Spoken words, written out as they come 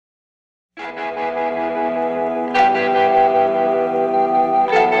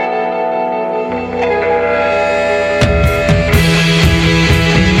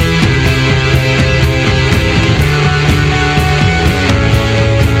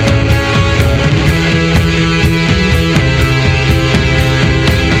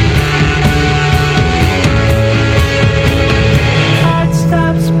Heart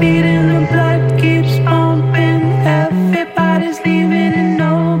stops beating, the blood keeps pumping. Everybody's leaving and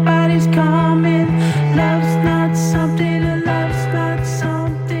nobody's coming. Love's not something, and love's not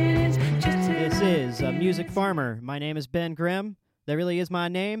something. It's just This is Music Farmer. My name is Ben Grimm. That really is my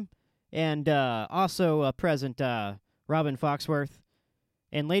name. And also present Robin Foxworth.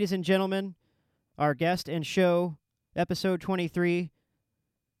 And ladies and gentlemen, our guest and show, episode 23,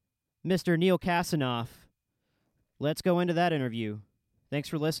 Mr. Neil Kasanoff. Let's go into that interview. Thanks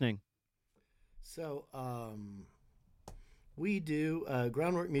for listening. So, we do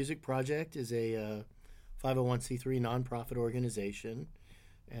Groundwork Music Project is a 501c3 nonprofit organization,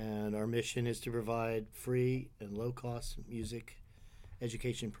 and our mission is to provide free and low-cost music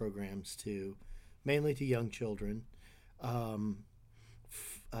education programs mainly to young children. When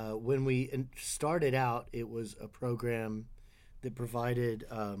we started out, it was a program that provided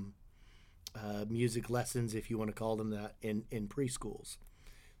music lessons, if you want to call them that, in preschools.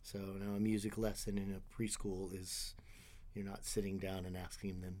 So now a music lesson in a preschool is you're not sitting down and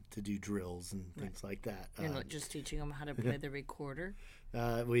asking them to do drills and things like that. You're not just teaching them how to play the recorder.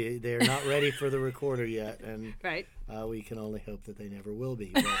 They're not ready for the recorder yet, and Right. we can only hope that they never will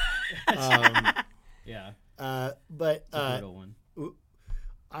be. But, Yeah. but It's a brutal one.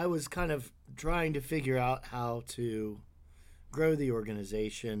 I was kind of trying to figure out how to grow the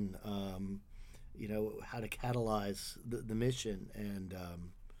organization, how to catalyze the mission, and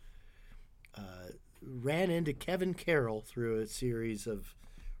ran into Kevin Carroll through a series of,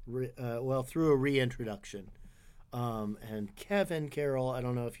 through a reintroduction. And Kevin Carroll, I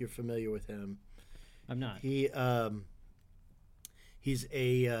don't know if you're familiar with him. I'm not. He's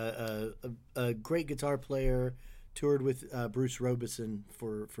a great guitar player. Toured with Bruce Robeson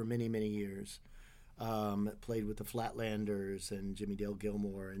for many, many years. Played with the Flatlanders and Jimmy Dale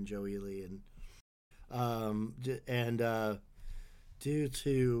Gilmore and Joe Ely, and due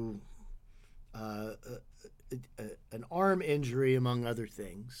to an arm injury, among other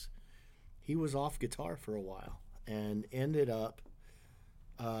things, he was off guitar for a while and ended up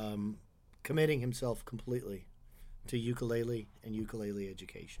committing himself completely to ukulele and ukulele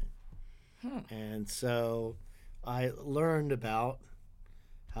education. And so I learned about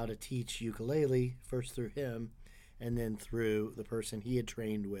how to teach ukulele first through him, and then through the person he had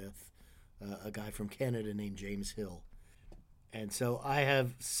trained with, a guy from Canada named James Hill. And so I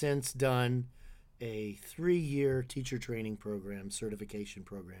have since done a 3-year teacher training program, certification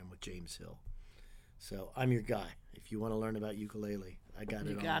program with James Hill. So I'm your guy. If you want to learn about ukulele, I got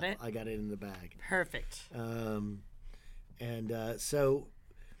You it. got it? I got it in the bag. Perfect. So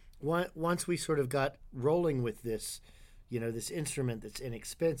once we sort of got rolling with this, this instrument that's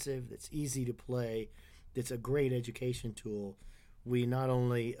inexpensive, that's easy to play, that's a great education tool, we not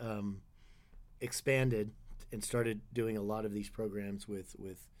only expanded and started doing a lot of these programs with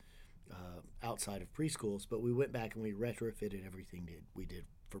outside of preschools, but we went back and we retrofitted everything we did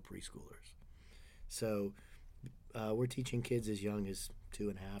for preschoolers. So we're teaching kids as young as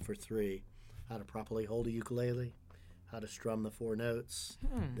 2.5 or 3 how to properly hold a ukulele, how to strum the 4 notes,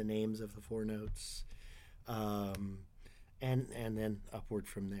 the names of the 4 notes, and then upward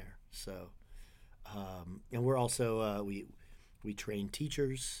from there. So, and we're also we train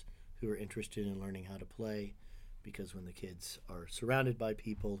teachers who are interested in learning how to play, because when the kids are surrounded by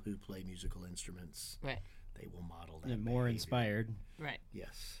people who play musical instruments, Right. they will model that. And more behavior. inspired. Right.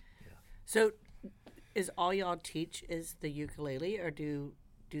 Yes. Yeah. So, is all y'all teach is the ukulele, or do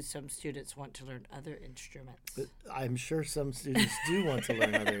some students want to learn other instruments? But I'm sure some students do want to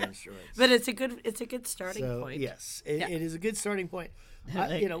learn other instruments. But it's a good starting So point. yes, Yeah. it is a good starting point. When Like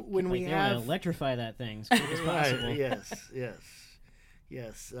we they want to have electrify that thing as quick as possible. right,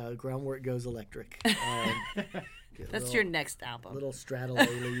 yes. Groundwork goes electric. Get That's your next album. little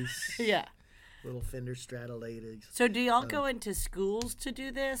Stradaleles. Yeah. Little Fender Stradaleles. So do y'all go into schools to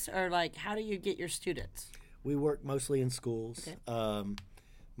do this, or like how do you get your students? We work mostly in schools.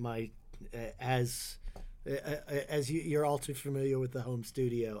 Okay. As you're all too familiar with the home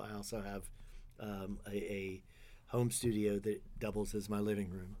studio, I also have a home studio that doubles as my living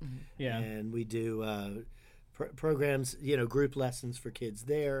room. Mm-hmm. Yeah. And we do programs, group lessons for kids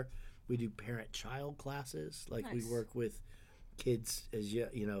there. We do parent-child classes. Like we Nice. work with kids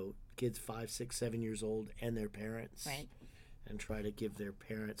kids 5, 6, 7 years old and their parents. Right. and try to give their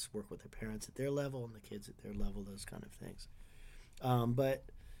parents, work with their parents at their level and the kids at their level, those kind of things. But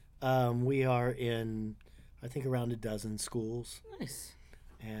we are in, I think, around a dozen schools. Nice.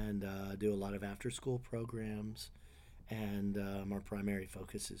 And do a lot of after-school programs. And our primary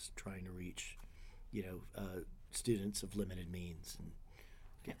focus is trying to reach, students of limited means and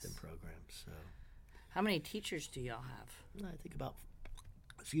get them programs. So How many teachers do y'all have? I think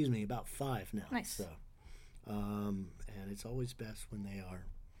about 5 now. Nice. So, and it's always best when they are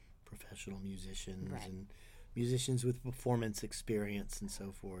professional musicians Right. and musicians with performance experience and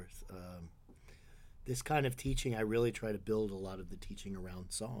so forth. This kind of teaching, I really try to build a lot of the teaching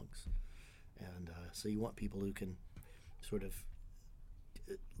around songs. And so you want people who can sort of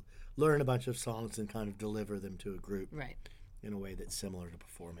learn a bunch of songs and kind of deliver them to a group Right. in a way that's similar to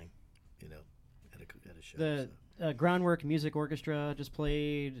performing, at a show. The so. Groundwork Music Orchestra just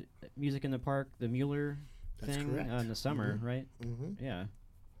played Music in the Park, the Mueller That's thing correct. in the summer, right? Mm-hmm. Yeah.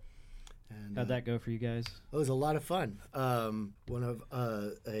 And, How'd that go for you guys? It was a lot of fun. One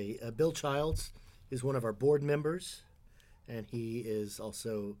of Bill Childs is one of our board members, and he is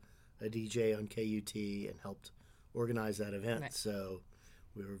also a DJ on KUT and helped organize that event. Right. So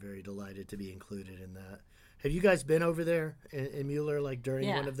we were very delighted to be included in that. Have you guys been over there in Mueller, like during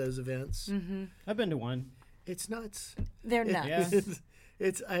Yeah. one of those events? Mm-hmm. I've been to one. It's nuts. They're nuts. Yeah.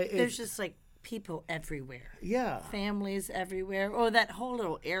 There's just like people everywhere. yeah. Families everywhere. Oh, that whole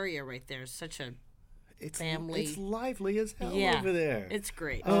little area right there is such a It's family. It's lively as hell Yeah. over there. It's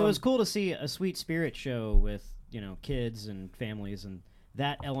great. Well, it was cool to see a Sweet Spirit show with, kids and families and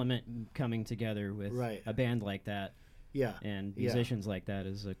that element coming together with Right. a band like that yeah. and Yeah. musicians like that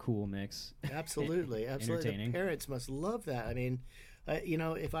is a cool mix. Absolutely, absolutely. Entertaining. The parents must love that. I mean,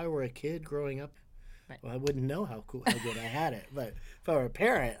 if I were a kid growing up, Right. well, I wouldn't know how good I had it. But if I were a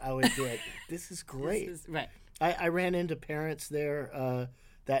parent, I would be like, "This is great." Right. I ran into parents there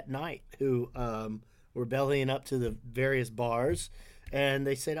that night who were bellying up to the various bars, and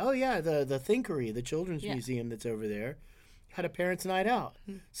they said, "Oh yeah, the Thinkery, the children's Yeah. museum that's over there, had a parents' night out."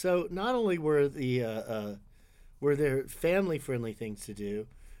 So not only were there family friendly things to do,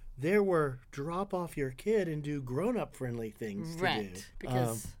 there were drop off your kid and do grown up friendly things Right. to do.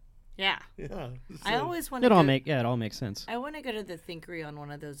 Because, yeah. Yeah, I so- always want It to all go. it all makes sense. I want to go to the Thinkery on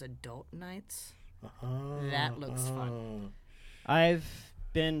one of those adult nights. Uh-huh, That looks fun. I've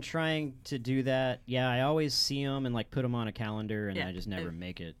been trying to do that. Yeah, I always see them and put them on a calendar, and Yeah, I just never and-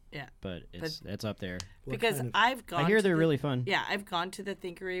 make it. Yeah. But it's up there. What Because kind of- I've gone I hear to they're the- really fun. Yeah, I've gone to the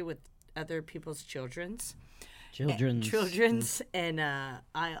Thinkery with other people's children's. Children's. And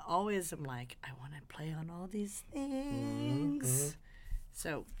I always am like, I want to play on all these things.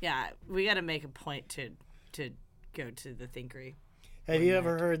 So yeah, we got to make a point to go to the Thinkery. Have you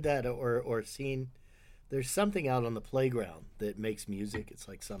ever heard that or seen? There's something out on the playground that makes music. It's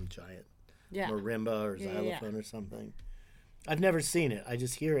like some giant Yeah. marimba or Yeah, yeah. xylophone or something. I've never seen it. I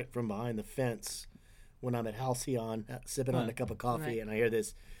just hear it from behind the fence when I'm at Halcyon sipping on a cup of coffee, Right. and I hear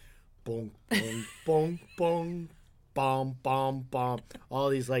this boom, boom, boom, boom, bomb, bomb, bomb. All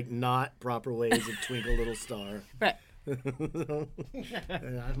these not proper ways of Twinkle Little Star. Right.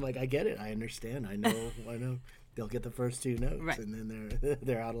 And I'm like, I get it. I understand. I know. They'll get the first two notes, Right. and then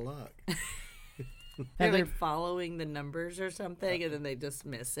they're out of luck. They're Have like following the numbers or something, and then they just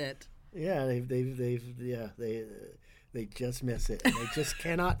miss it. Yeah, they just miss it. They just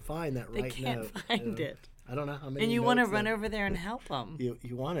cannot find that They right can't note. find it. I don't know how many. And you want to notes run that- over there and help them. You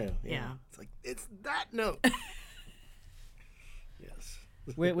want to? Yeah. It's like it's that note. Yes.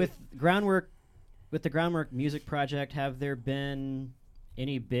 with the Groundwork Music Project, have there been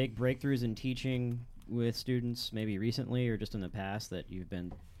any big breakthroughs in teaching with students, maybe recently or just in the past, that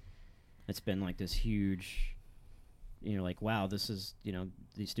it's been this huge, wow, this is,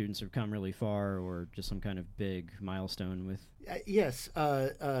 these students have come really far, or just some kind of big milestone with? Yes.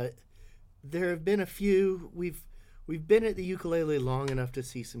 There have been a few. We've been at the ukulele long enough to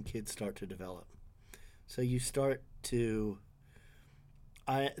see some kids start to develop. So you start to.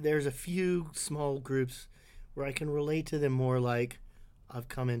 There's a few small groups where I can relate to them more like I've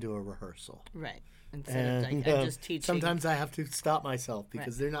come into a rehearsal. Right. Instead of And I'm just teaching. sometimes I have to stop myself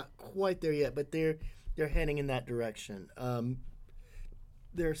because they're not quite there yet, but they're heading in that direction.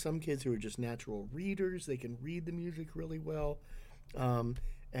 There are some kids who are just natural readers; they can read the music really well. And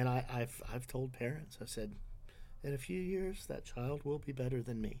I've told parents, I said, in a few years that child will be better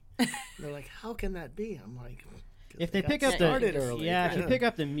than me. And they're like, how can that be? I'm like, 'cause If they got pick up started the early. if you pick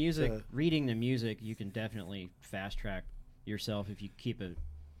up the music, So- reading the music, you can definitely fast track yourself if you keep a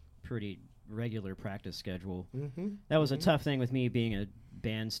pretty regular practice schedule. Mm-hmm. That was a tough thing with me being a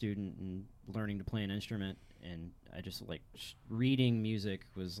band student and learning to play an instrument. and I just like reading music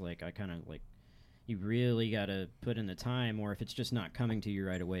was like I kind of like you really got to put in the time, or if it's just not coming to you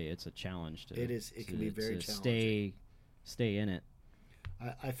right away, it's a challenge to. It is. It can be very to challenging. Stay in it.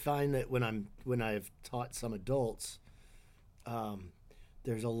 I find that when I've taught some adults,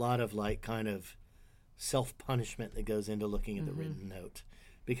 there's a lot of like kind of self-punishment that goes into looking at the written note,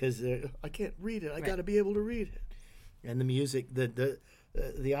 because I can't read it. I got to be able to read it. And the music, the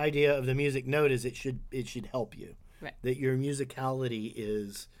idea of the music note is it should help you. Right. That your musicality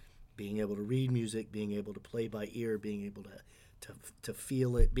is being able to read music, being able to play by ear, being able to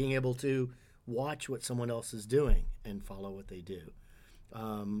feel it, being able to watch what someone else is doing and follow what they do.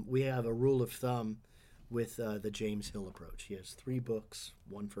 We have a rule of thumb with the James Hill approach. He has 3 books,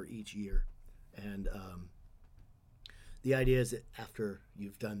 one for each year. And the idea is that after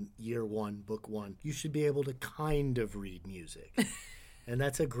you've done year 1, book 1, you should be able to kind of read music. And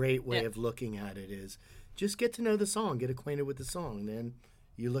that's a great way of looking at it, is just get to know the song, get acquainted with the song. Then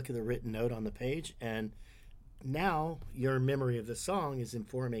you look at the written note on the page, and now your memory of the song is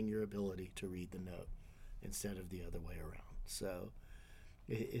informing your ability to read the note instead of the other way around. So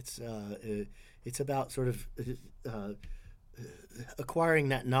it's about sort of acquiring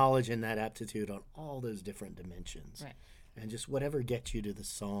that knowledge and that aptitude on all those different dimensions. Right. And just whatever gets you to the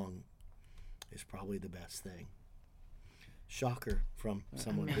song is probably the best thing. Shocker from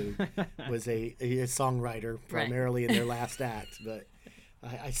someone who was a songwriter primarily in their last act, but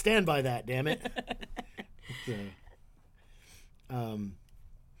I stand by that, damn it.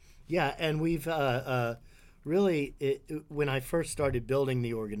 Yeah, and we've really, when I first started building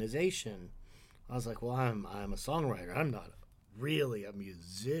the organization, I was like, well, I'm a songwriter. I'm not really a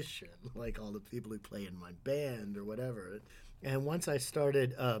musician like all the people who play in my band or whatever. And once I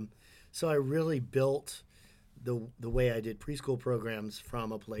started, so I really built the way I did preschool programs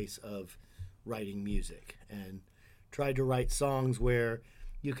from a place of writing music, and tried to write songs where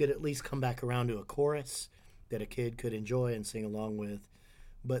you could at least come back around to a chorus that a kid could enjoy and sing along with,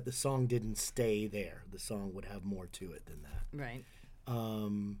 but the song didn't stay there. The song would have more to it than that. Right.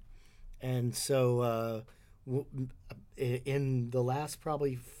 And so in the last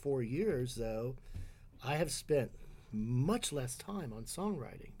probably 4 years, though, I have spent much less time on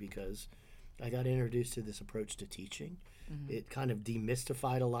songwriting because I got introduced to this approach to teaching. Mm-hmm. It kind of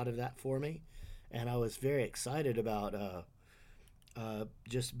demystified a lot of that for me, and I was very excited about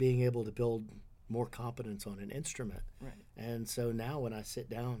just being able to build more competence on an instrument. Right. And so now when I sit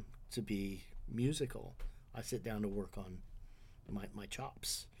down to be musical, I sit down to work on my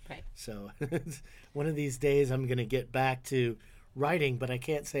chops. Right. So one of these days I'm going to get back to writing, but I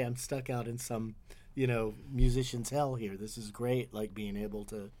can't say I'm stuck out in some, musician's hell here. This is great, like being able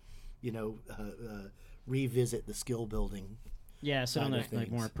to, revisit the skill building. Yeah, sit on the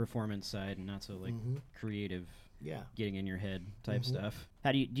more performance side and not so creative. Yeah. Getting in your head type stuff.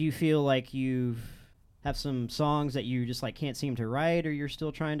 How do you feel like you have some songs that you just like can't seem to write, or you're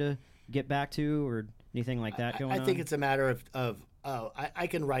still trying to get back to, or anything like that going on? I think it's a matter of I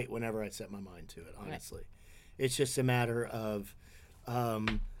can write whenever I set my mind to it, honestly. Right. It's just a matter of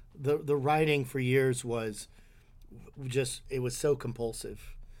the writing for years was just, it was so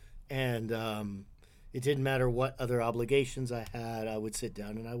compulsive, and it didn't matter what other obligations I had. I would sit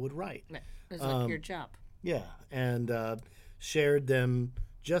down and I would write. It was like your job. Yeah, and shared them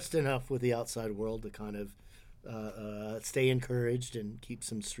just enough with the outside world to kind of stay encouraged and keep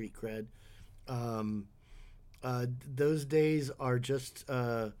some street cred. Those days are just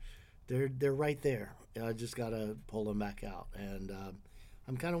they're right there. I just gotta pull them back out, and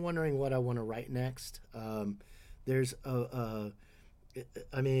I'm kind of wondering what I want to write next. There's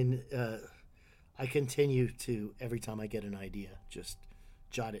I continue to, every time I get an idea, just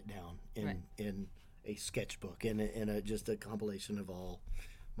jot it down in a sketchbook, in just a compilation of all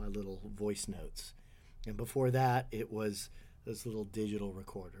my little voice notes. And before that, it was those little digital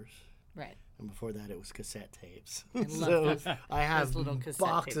recorders. Right. And before that, it was cassette tapes. I So I have little cassette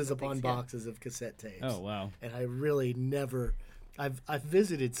boxes tape upon things, boxes of cassette tapes. Oh, wow. And I really never... I've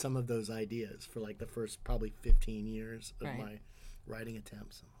visited some of those ideas for like the first probably 15 years of my writing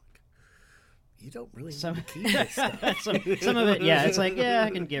attempts. I'm like, you don't really need to keep this stuff. some of it, yeah, it's like, yeah,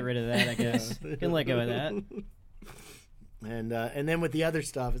 I can get rid of that, I guess. Can let go of that. And then with the other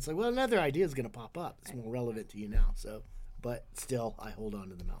stuff, it's like, well, another idea is going to pop up. It's more relevant to you now. So, but still, I hold on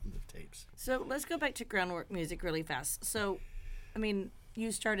to the mountains of tapes. So let's go back to Groundwork Music really fast. So, I mean,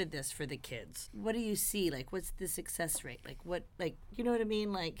 you started this for the kids. What do you see? Like, what's the success rate? Like, you know what I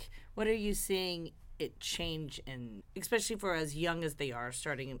mean? Like, what are you seeing it change in, especially for as young as they are,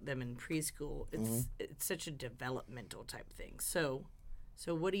 starting them in preschool? It's such a developmental type thing. So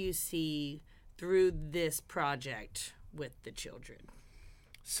what do you see through this project with the children?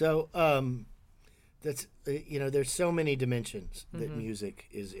 So that's there's so many dimensions that music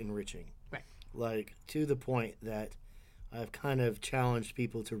is enriching. Right. Like to the point that I've kind of challenged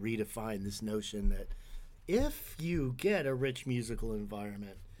people to redefine this notion that if you get a rich musical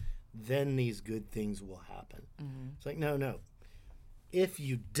environment, then these good things will happen. It's like, no. If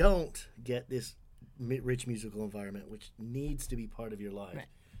you don't get this rich musical environment, which needs to be part of your life, right.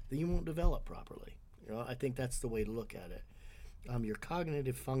 then you won't develop properly. I think that's the way to look at it. Your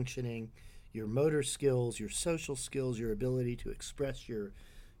cognitive functioning, your motor skills, your social skills, your ability to express your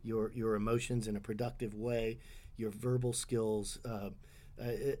emotions in a productive way, your verbal skills,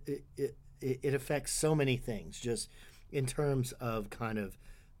 it affects so many things just in terms of kind of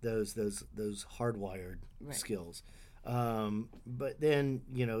those hardwired right. skills. But then,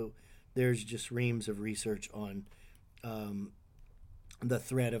 there's just reams of research on the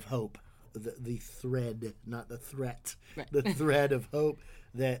thread of hope, the thread, not the threat, right. the thread of hope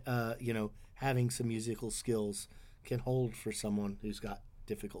that, having some musical skills can hold for someone who's got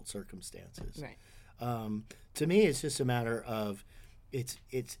difficult circumstances. Right. To me, it's just a matter of it's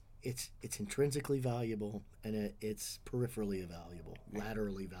intrinsically valuable and it's peripherally valuable,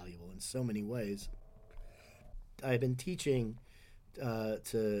 laterally valuable in so many ways. I've been teaching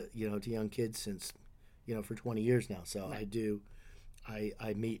to young kids since for 20 years now. So right.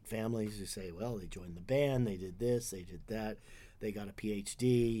 I meet families who say, well, they joined the band, they did this, they did that, they got a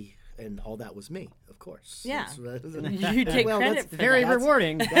PhD, and all that was me, of course. Yeah. You take credit for very that.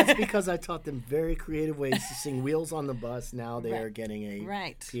 rewarding. That's because I taught them very creative ways to sing Wheels on the Bus. Now they right. are getting a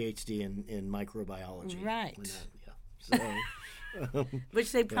right. PhD in microbiology. Right. So,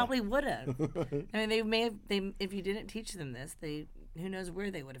 which they probably would have. I mean, if you didn't teach them this, who knows where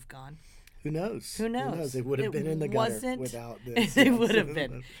they would have gone. Who knows? Who knows? They would have been in the gutter without this. They would have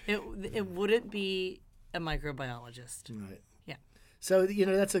been. It wouldn't be a microbiologist. Right. Yeah. So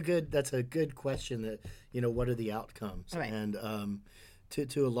that's a good question. That what are the outcomes? Right. And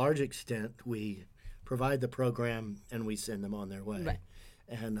to a large extent, we provide the program and we send them on their way, right.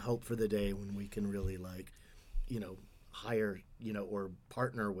 and hope for the day when we can really hire or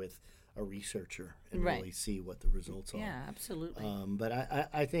partner with a researcher and right. really see what the results are. Yeah, absolutely. But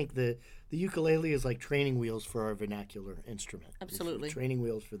I think the ukulele is like training wheels for our vernacular instrument. Absolutely. It's training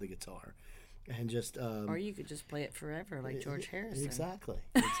wheels for the guitar. And just or you could just play it forever like George Harrison. Exactly.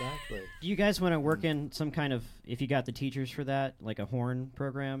 Do you guys want to work in some kind of, if you got the teachers for that, like a horn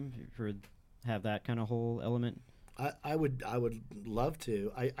program, for have that kind of whole element? I would love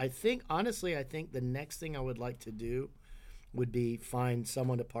to. I think the next thing I would like to do would be find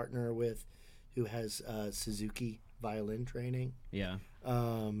someone to partner with who has Suzuki violin training. Yeah.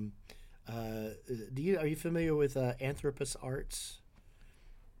 Are you familiar with Anthropos Arts?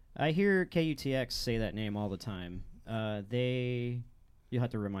 I hear KUTX say that name all the time. You'll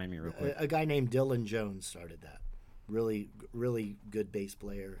have to remind me real quick. A guy named Dylan Jones started that. Really, really good bass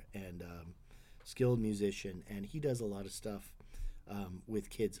player and skilled musician, and he does a lot of stuff with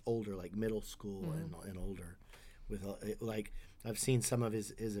kids older, like middle school and older. With I've seen some of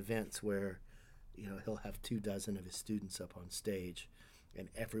his events where he'll have 24 of his students up on stage, and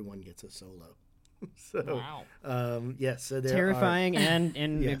everyone gets a solo. So, wow. Yes. So there terrifying are,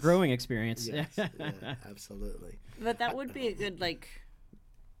 and yes. a growing experience. Yes, absolutely. But that would be a good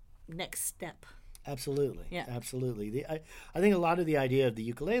next step. Absolutely. Yeah. Absolutely. I think a lot of the idea of the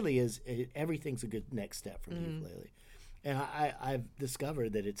ukulele is everything's a good next step from the ukulele, and I've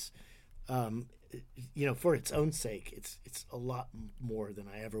discovered that it's, for its own sake, it's a lot more than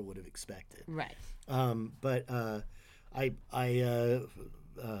I ever would have expected. Right. But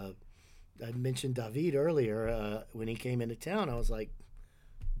I mentioned David earlier when he came into town. I was like,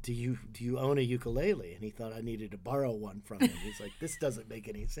 do you own a ukulele? And he thought I needed to borrow one from him. He's like, this doesn't make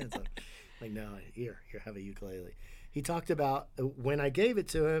any sense. I'm like, no, here, have a ukulele. He talked about when I gave it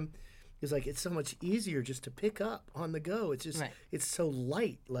to him, he was like, it's so much easier just to pick up on the go. It's just, right. It's so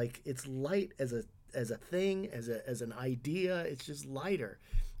light. Like it's light as a thing, as an idea. It's just lighter.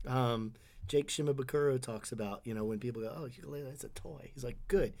 Jake Shimabukuro talks about, when people go, oh, ukulele, that's a toy. He's like,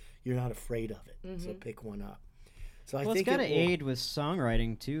 good, you're not afraid of it, so pick one up. So I think it's got to aid with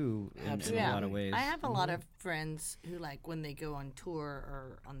songwriting too, in a lot of ways. I have a lot of friends who, when they go on tour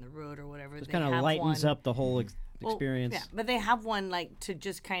or on the road or whatever, it they kind of lightens one, up the whole experience. Yeah, but they have one to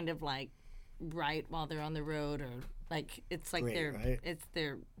just kind of write while they're on the road, or it's like Great, it's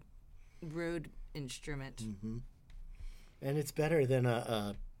their road instrument. Mm-hmm. And it's better than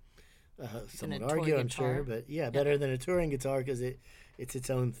some would a argue, toy I'm guitar. sure, but better than a touring guitar because it's its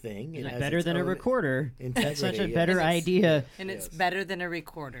own thing. It has Better its than a own recorder. integrity, That's such a yes. better idea. And it's better than a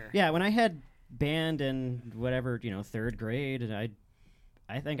recorder. Yeah, when I had band in whatever, third grade, and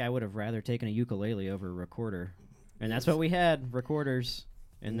I think I would have rather taken a ukulele over a recorder. And that's what we had, recorders.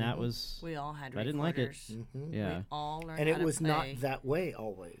 And that was... We all had I didn't like it. Mm-hmm. Yeah. We all learned And how it to was play. not that way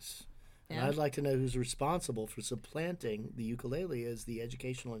always. And Yeah. I'd like to know who's responsible for supplanting the ukulele as the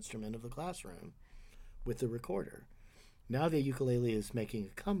educational instrument of the classroom with the recorder. Now the ukulele is making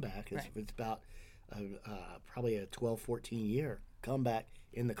a comeback. It's about probably a 12, 14-year comeback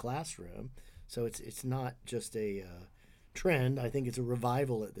in the classroom. So it's not just a trend. I think it's a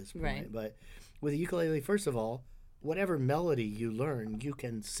revival at this point. Right. But with the ukulele, first of all, whatever melody you learn, you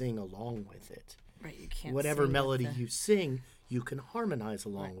can sing along with it. Right, you can't Whatever sing with melody the- you sing, you can harmonize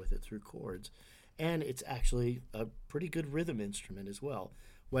along with it through chords. And it's actually a pretty good rhythm instrument as well,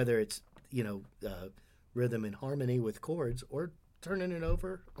 whether it's, rhythm and harmony with chords or turning it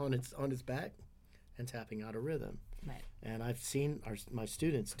over on its back and tapping out a rhythm. Right. And I've seen my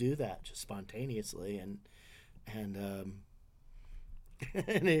students do that just spontaneously, and and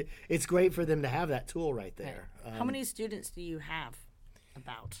it's great for them to have that tool right there. How many students do you have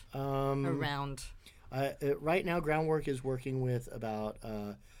about Around. around? Right now, Groundwork is working with about,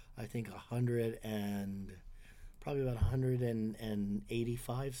 I think, probably about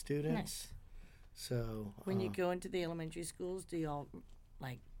 185 students. Nice. So When you go into the elementary schools, do y'all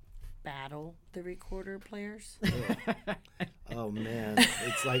like battle the recorder players? oh man,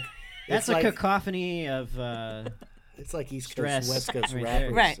 it's like That's it's a like cacophony of... it's like East stress Coast, West Coast right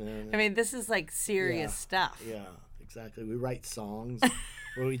there. rappers. Right. and, I mean, this is like serious Yeah. stuff. yeah, exactly. We write songs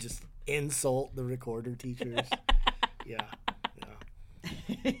where we just insult the recorder teachers. yeah.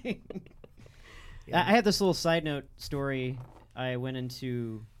 I have this little side note story. I went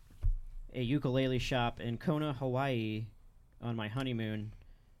into a ukulele shop in Kona, Hawaii on my honeymoon,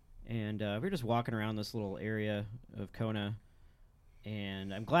 and we were just walking around this little area of Kona,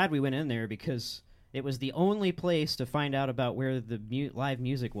 and I'm glad we went in there because it was the only place to find out about where the live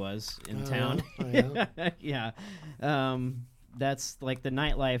music was in town. Yeah. That's like the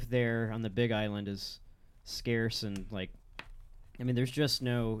nightlife there on the Big Island is scarce, and there's just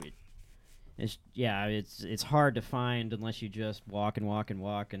no. It's hard to find unless you just walk and walk and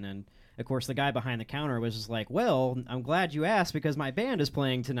walk, and then of course the guy behind the counter was just like, "Well, I'm glad you asked because my band is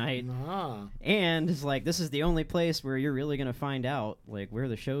playing tonight." Ah. And it's like, this is the only place where you're really going to find out like where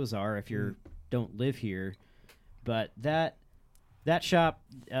the shows are if you don't live here. But that shop,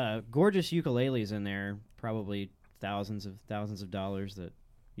 gorgeous ukuleles in there, probably thousands of dollars that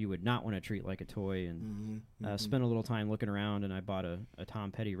you would not want to treat like a toy. And spent a little time looking around, and I bought a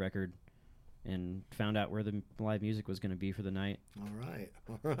Tom Petty record and found out where the live music was going to be for the night. All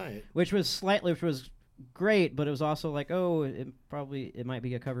right. Which was great, but it was also like, it might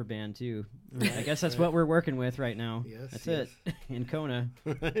be a cover band too. I guess that's what we're working with right now. Yes, that's yes. it in Kona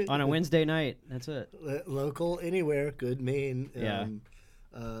Right. on a Wednesday night. That's it. Local, anywhere, good mean. Yeah.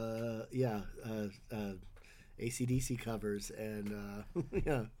 AC/DC covers and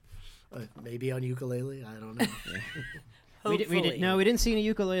maybe on ukulele. I don't know. We didn't see any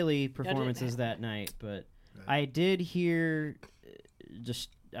ukulele didn't performances that night, but I did hear.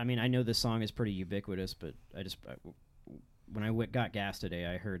 I know this song is pretty ubiquitous, but when I got gas today,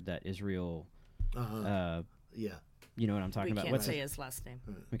 I heard that Israel. Yeah. You know what I'm talking We about? can't say his last name.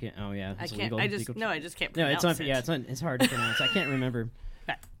 We can't. Oh yeah, I it's can't. legal- I just legal- I just can't No, pronounce it's it. it's hard to pronounce. I can't remember.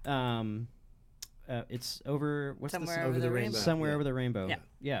 Right. It's over. What's Somewhere the over the rainbow. Somewhere Yeah. over the rainbow.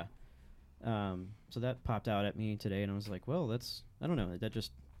 Yeah. So that popped out at me today, and I was like, well, that's I don't know. That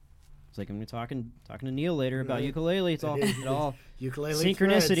just it's like I'm gonna talking to Neil later about Right. ukulele. It's all it all Ukulele Synchronicity.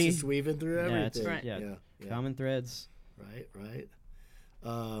 threads just weaving through Yeah, everything. it's- Right. yeah. Yeah. common threads. Right.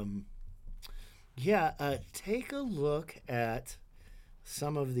 Take a look at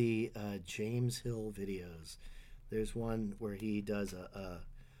some of the James Hill videos. There's one where he does a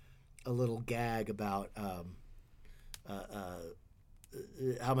little gag about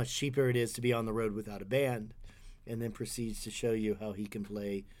how much cheaper it is to be on the road without a band, and then proceeds to show you how he can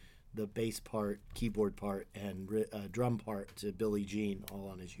play the bass part, keyboard part, and drum part to Billie Jean all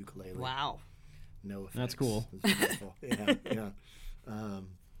on his ukulele. Wow. No effects. That's cool. It's beautiful. yeah.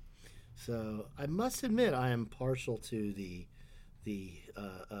 So I must admit I am partial to the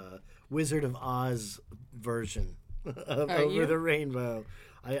Wizard of Oz version of Are Over you? the Rainbow.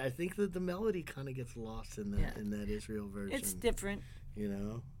 I think that the melody kind of gets lost in that Yeah. in that Israel version. It's different. You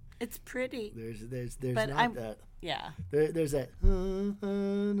know, It's pretty. there's But not I'm- that. Yeah. There's that no,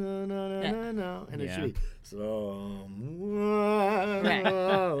 and it Yeah. should be someone. Right.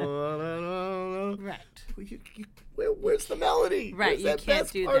 Right. Right. Where's the melody? Right, Where's you that can't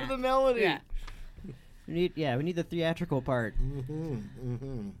best do part that. of the melody? Yeah. We need the theatrical part.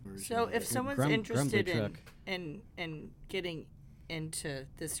 So if someone's Grumbly interested truck. in getting into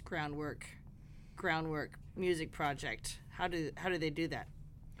this groundwork music project, how do they do that?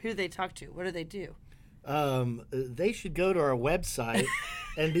 Who do they talk to? What do they do? They should go to our website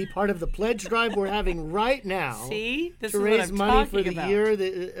and be part of the pledge drive we're having right now. See, this to is raise what I'm money for talking the about. year,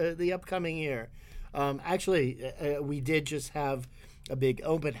 the upcoming year. Actually, we did just have a big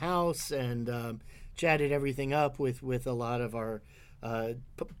open house and chatted everything up with a lot of our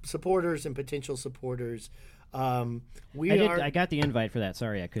supporters and potential supporters. I got the invite for that.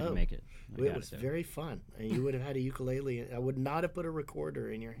 Sorry, I couldn't make it. It was very fun. And you would have had a ukulele. I would not have put a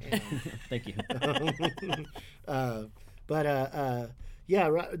recorder in your hand. Thank you.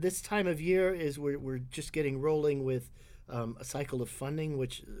 This time of year is we're just getting rolling with a cycle of funding.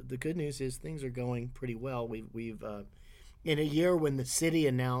 Which the good news is things are going pretty well. We've in a year when the city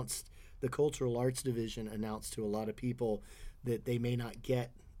announced, the Cultural Arts Division announced to a lot of people that they may not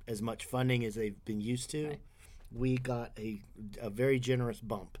get as much funding as they've been used to. Right. We got a very generous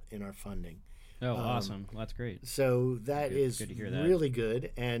bump in our funding. Oh, awesome! Well, that's great. So that is good to hear that. Really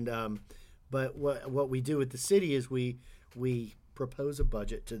good. And but what we do with the city is we propose a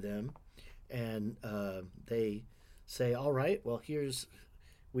budget to them, and they say, all right, well,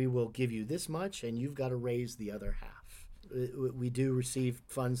 we will give you this much, and you've got to raise the other half. We do receive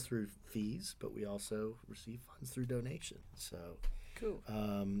funds through fees, but we also receive funds through donations. So. Cool.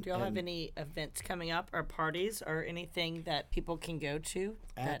 Do y'all have any events coming up or parties or anything that people can go to?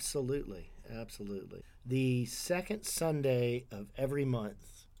 Absolutely. The second Sunday of every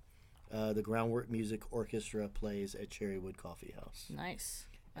month, the Groundwork Music Orchestra plays at Cherrywood Coffee House. Nice.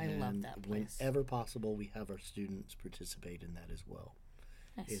 I love that place. Whenever possible, we have our students participate in that as well.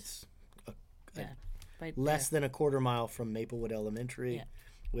 Nice. It's right less than a quarter mile from Maplewood Elementary. Yeah.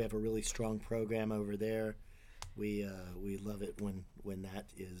 We have a really strong program over there. We love it when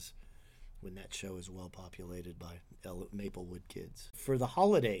that show is well populated by Maplewood kids. For the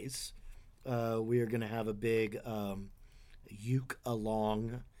holidays, we are going to have a big uke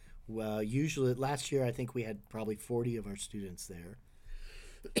along. Usually, last year I think we had probably 40 of our students there.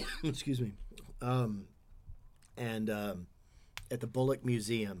 Excuse me. And at the Bullock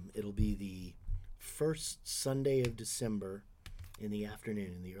Museum, it'll be the first Sunday of December in the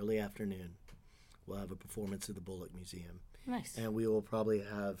early afternoon. We'll have a performance at the Bullock Museum. Nice. And we will probably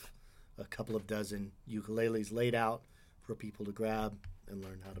have a couple of dozen ukuleles laid out for people to grab and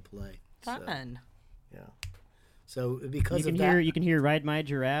learn how to play. Fun. So because you can hear Ride My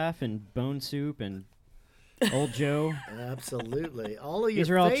Giraffe and Bone Soup and Old Joe. Absolutely. All of your These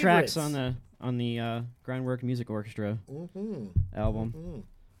are all favorites. tracks on the Groundwork Music Orchestra album.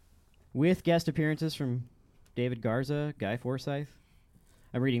 With guest appearances from David Garza, Guy Forsyth.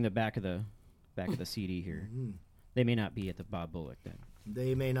 I'm reading the back of the CD here. They may not be at the Bob Bullock then.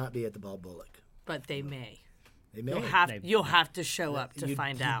 They may not be at the Bob Bullock. But they may. They may. You'll have to show up to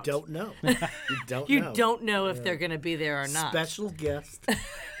find out. You don't know. You don't know. You don't know if they're going to be there or not. Special guest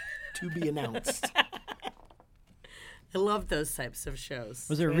to be announced. I love those types of shows.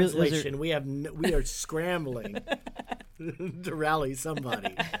 Was there translation? We are scrambling to rally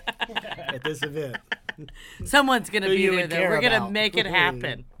somebody at this event. Someone's going to be there, though. We're going to make it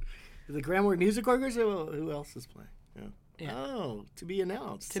happen. The Groundwork Music Orchestra? Who else is playing? Yeah. Oh, to be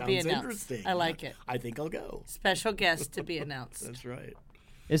announced. Sounds interesting. I like it. I think I'll go. Special guest to be announced. That's right.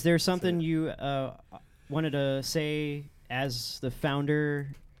 Is there something you wanted to say as the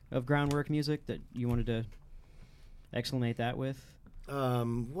founder of Groundwork Music that you wanted to exclamate that with?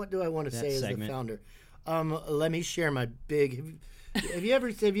 What do I want to say segment. As the founder? Let me share my big. Have you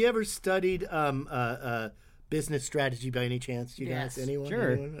ever studied business strategy by any chance? You guys, anyone?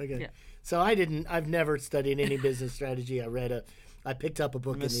 Sure. Anyone? Okay. Yeah. So I've never studied any business strategy. I picked up a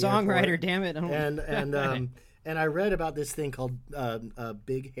book I'm in a the songwriter. airport, Damn it! and I read about this thing called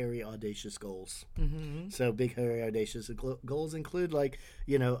Big Hairy Audacious Goals. Mm-hmm. So Big Hairy Audacious goals include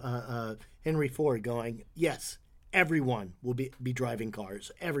Henry Ford going, yes, everyone will be driving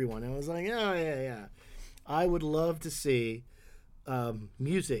cars. Everyone. And I was like, oh yeah. I would love to see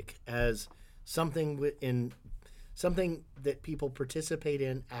music as something that people participate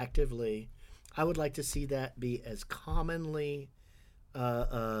in actively. I would like to see that be as commonly.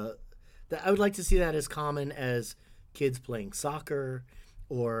 I would like to see that as common as kids playing soccer,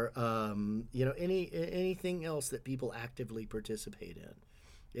 or anything else that people actively participate in.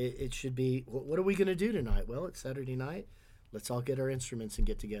 It should be. What are we going to do tonight? Well, it's Saturday night. Let's all get our instruments and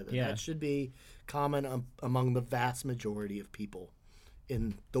get together. Yeah. That should be common among the vast majority of people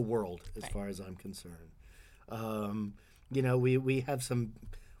in the world, as far as I'm concerned. We have some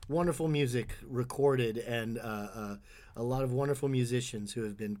wonderful music recorded, and a lot of wonderful musicians who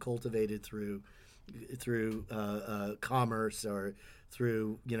have been cultivated through commerce or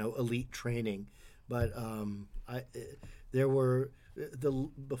through elite training. But there were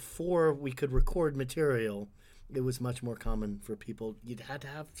before we could record material, it was much more common for people. You'd had to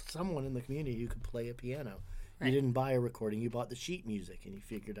have someone in the community who could play a piano. Right. You didn't buy a recording; you bought the sheet music, and you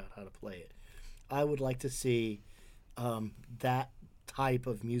figured out how to play it. I would like to see that type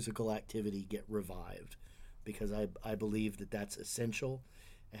of musical activity get revived, because I believe that that's essential.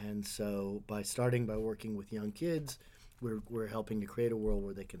 And so by working with young kids, we're helping to create a world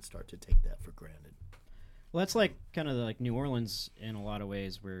where they can start to take that for granted. Well, that's like kind of like New Orleans in a lot of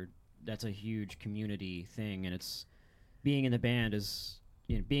ways, where that's a huge community thing, and it's being in the band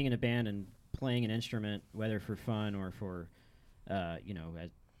being in a band and playing an instrument, whether for fun or for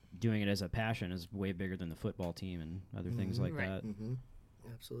doing it as a passion, is way bigger than the football team and other things like Right. that. Mm-hmm.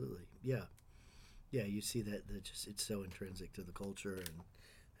 Absolutely, yeah. You see that just it's so intrinsic to the culture,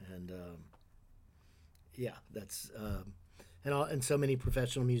 and that's and so many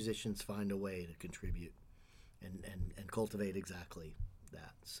professional musicians find a way to contribute and cultivate exactly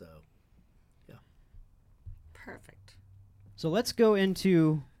that. So, yeah. Perfect. So let's go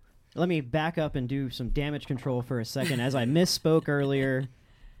into. Let me back up and do some damage control for a second, as I misspoke earlier,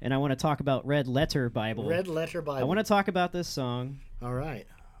 and I want to talk about Red Letter Bible. Red Letter Bible. I want to talk about this song, All right.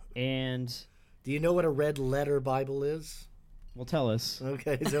 and Do you know what a Red Letter Bible is? well, tell us.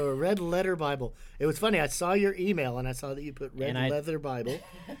 Okay, so a Red Letter Bible. It was funny. I saw your email, and I saw that you put Red Leather Bible.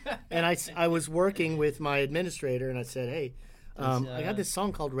 And I was working with my administrator, and I said, hey, I got this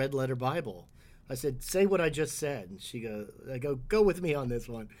song called Red Letter Bible. I said, say what I just said. And I go with me on this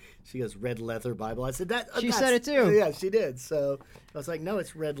one. She goes, Red Leather Bible. I said, She said it too. Yeah, she did. So I was like, no,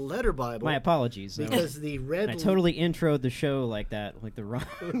 it's Red Letter Bible. My apologies. Because the red... I totally introed the show like that, like the wrong.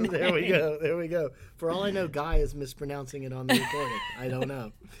 There we go. For all I know, Guy is mispronouncing it on the recording. I don't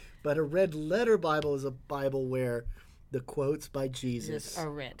know. But a Red Letter Bible is a Bible where the quotes by Jesus Are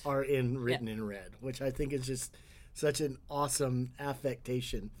red. written in red, which I think is just such an awesome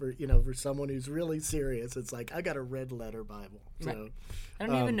affectation for someone who's really serious. It's like, I got a Red Letter Bible. So Right. I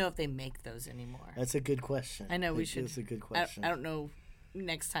don't even know if they make those anymore. that's a good question. I know we should. It's a good question. I don't know.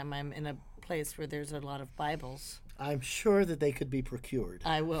 Next time I'm in a place where there's a lot of Bibles, I'm sure that they could be procured.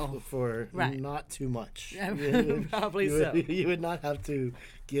 I will. For Right. not too much. Probably you so. you would not have to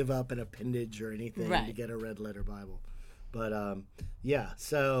give up an appendage or anything to Right. get a Red Letter Bible. But yeah,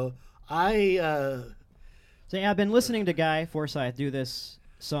 so I So yeah, I've been listening to Guy Forsyth do this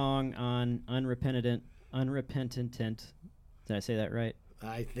song on Unrepentant. Did I say that right?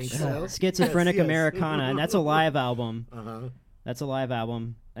 think so. Schizophrenic Yes. Americana, and that's a live album. Uh-huh. That's a live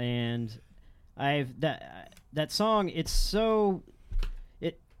album, and that song. It's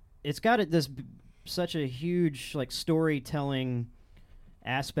got such a huge like storytelling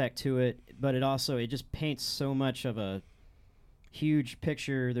aspect to it, but it just paints so much of a huge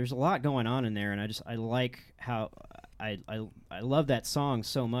picture. There's a lot going on in there, and I like how I love that song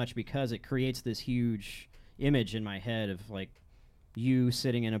so much, because it creates this huge image in my head of like you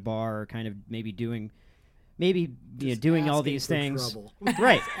sitting in a bar, kind of doing all these things.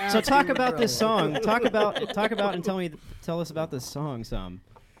 Right. So talk about this song. Talk about and tell us about this song some.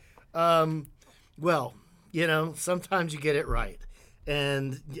 Well, sometimes you get it right,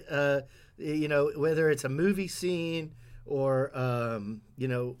 and whether it's a movie scene or a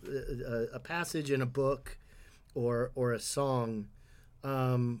passage in a book or a song,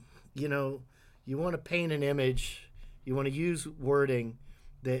 you want to paint an image. You want to use wording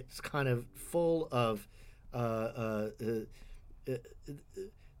that's kind of full of that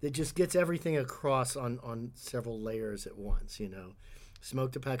just gets everything across on several layers at once.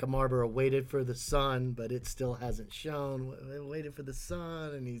 Smoked a pack of Marlboro, waited for the sun, but it still hasn't shone. Waited for the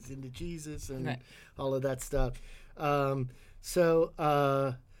sun, and he's into Jesus and Right. all of that stuff. I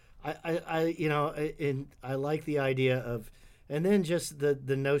like the idea of, and then just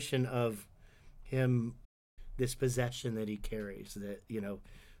the notion of him, this possession that he carries that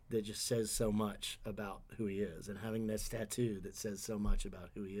that just says so much about who he is, and having this tattoo that says so much about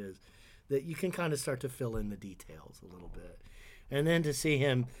who he is, that you can kind of start to fill in the details a little bit. And then to see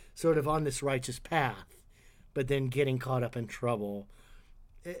him sort of on this righteous path, but then getting caught up in trouble.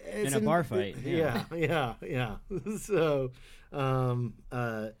 In a bar fight. Yeah. So,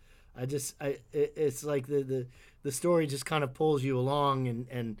 it's like the story just kind of pulls you along,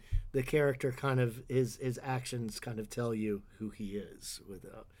 and the character kind of his actions kind of tell you who he is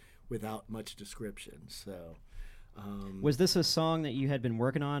without much description. So, Was this a song that you had been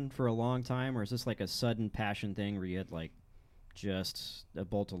working on for a long time, or is this like a sudden passion thing where you had like just a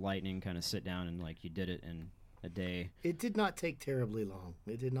bolt of lightning, kind of sit down and like you did it in a day? It did not take terribly long.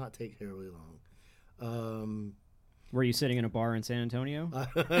 Were you sitting in a bar in San Antonio?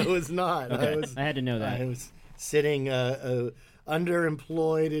 I was not. Okay. I had to know that. I was sitting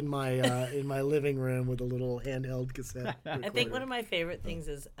underemployed in my living room with a little handheld cassette recorder. I think one of my favorite things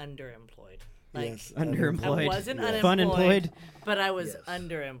is underemployed. Like, Yes, Underemployed. I wasn't Yeah. unemployed, Funemployed? but I was Yes.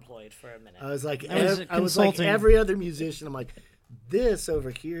 underemployed for a minute. I was like I was I was like consulting. every other musician. I'm like, this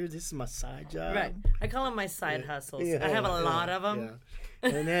over here, this is my side job. Right. I call them my side hustles. Yeah, I have a yeah, lot of them. yeah.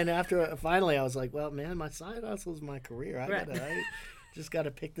 And then after finally, I was like, well, man, my side hustle is my career. I just got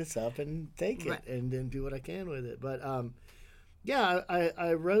to pick this up and take it Right. and then do what I can with it. But yeah,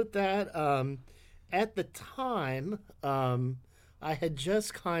 I wrote that. At the time, I had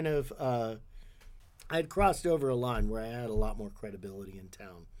just kind of I had crossed over a line where I had a lot more credibility in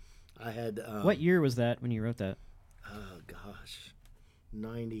town. I had What year was that when you wrote that? oh gosh,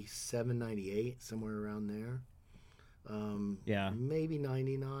 97, 98, somewhere around there. Yeah. Maybe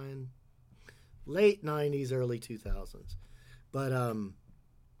 99, late 90s, early 2000s. But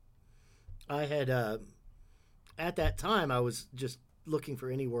I had at that time I was just looking for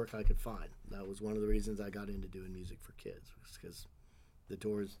any work I could find. That was one of the reasons I got into doing music for kids, because the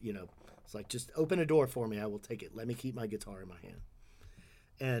doors, it's like, just open a door for me, I will take it. Let me keep my guitar in my hand.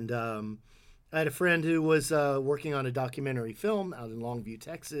 And I had a friend who was working on a documentary film out in Longview,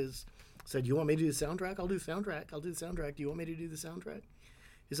 Texas. Said, you want me to do the soundtrack? I'll do the soundtrack. Do you want me to do the soundtrack?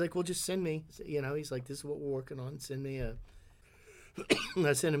 He's like, well, just send me. He's like, this is what we're working on. Send me a...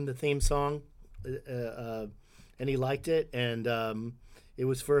 I sent him the theme song, and he liked it. And it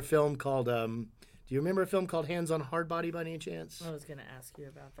was for a film called... do you remember a film called Hands on Hard Body by any chance? I was going to ask you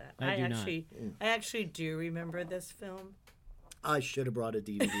about that. I do not. I actually do remember this film. I should have brought a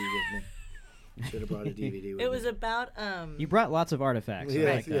DVD with me. It was about You brought lots of artifacts. I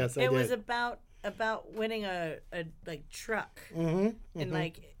Yes, like that. yes, I it did. was about winning a like truck. Mm-hmm. And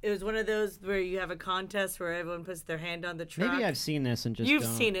like it was one of those where you have a contest where everyone puts their hand on the truck. Maybe I've seen this and just You've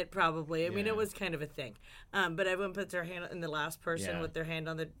don't. seen it probably. I mean, Yeah. it was kind of a thing. But everyone puts their hand, and the last person Yeah. with their hand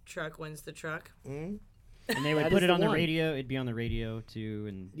on the truck wins the truck. And they would That put is it on the the one. radio. It'd be on the radio too,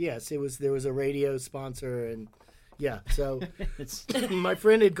 and Yes, there was a radio sponsor, and yeah, so... it's My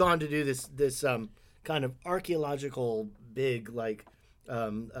friend had gone to do this kind of archaeological big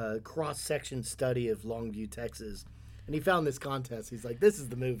cross section study of Longview, Texas, and he found this contest. He's like, "This is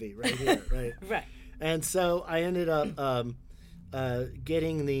the movie right here, right?" Right. And so I ended up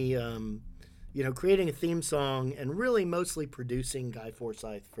getting the creating a theme song and really mostly producing Guy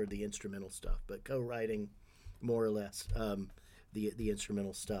Forsyth for the instrumental stuff, but co-writing more or less the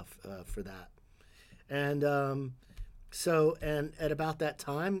instrumental stuff for that. And and at about that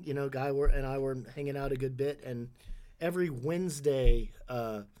time, Guy and I were hanging out a good bit, and every Wednesday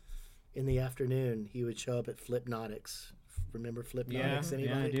in the afternoon, he would show up at Flipnotics. Remember Flipnotics? Yeah,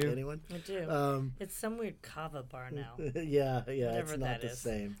 Anybody? I do. Anyone? I do. It's some weird kava bar now. Yeah, Whatever it's not that the is.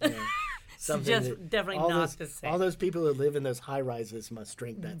 same. Yeah. Something just definitely all not those, the same. All those people who live in those high rises must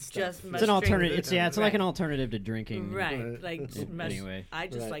drink that stuff. Just it's must an drink alternative. it. It's like an Right. alternative to drinking. Right. Like Anyway. I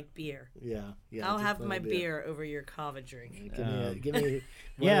just Right. like beer. Yeah. I'll just have let my it be. beer over your kava drink. Give me one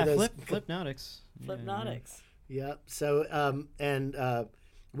Yeah, of those. Flipnotics. Flipnotics. Yeah. So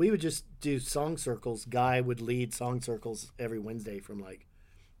we would just do song circles. Guy would lead song circles every Wednesday from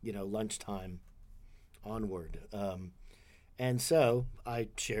lunchtime onward. And so I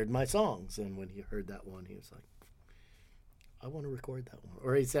shared my songs, and when he heard that one, he was like, I want to record that one.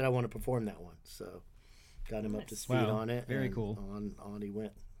 Or he said, I want to perform that one. So got him up to speed Wow, on it. very and cool. On he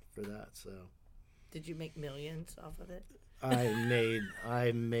went for that. So Did you make millions off of it?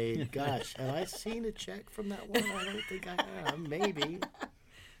 I made, gosh, have I seen a check from that one? I don't think I have. Maybe.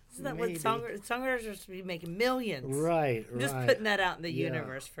 Isn't that Maybe. what songwriters are supposed to be making millions? Right, I'm just right. putting that out in the Yeah.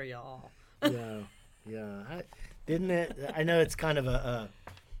 universe for y'all. Yeah. Didn't it? I know it's kind of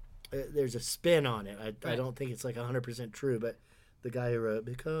there's a spin on it. I Right. don't think it's like 100% true, but the guy who wrote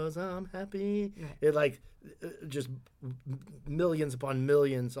 "Because I'm Happy," Right. it just millions upon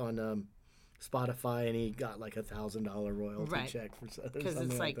millions on Spotify, and he got like $1,000 royalty Right. check for something. Because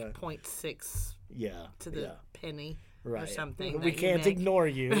it's like that. 0.6 Yeah, to the yeah. penny Right. or something. We that you can't make. ignore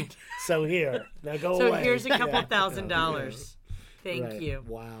you. So here, now go So away. here's a couple Yeah. $1,000. Thank Right. you.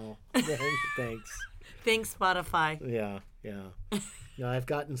 Wow. Thanks. Thanks, Spotify. Yeah. I've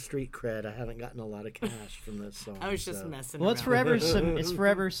gotten street cred. I haven't gotten a lot of cash from this song. I was just so. messing Well, around. it's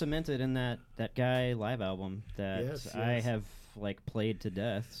forever cemented in that Guy live album that Yes, I yes. have played to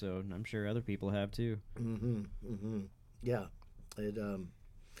death. So I'm sure other people have too. Yeah. It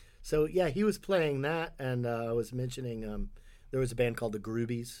So yeah, he was playing that, and I was mentioning there was a band called the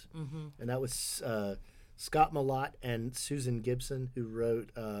Groobies, and that was Scott Malott and Susan Gibson, who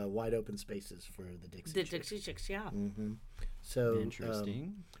wrote Wide Open Spaces for the Dixie The Chicks. Dixie Chicks, yeah. So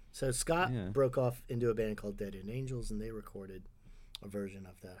Interesting. So Scott Yeah. broke off into a band called Dead End Angels, and they recorded a version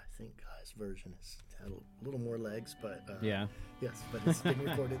of that. I think Guy's version had a little more legs, but Yeah. yes, but it's been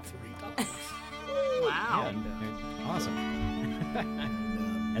recorded 3 times. Wow. Yeah, awesome.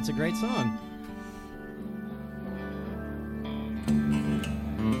 That's a great song.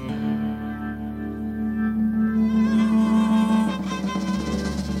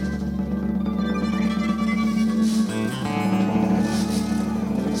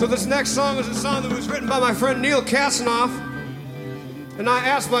 So this next song is a song that was written by my friend Neil Kasanoff. And I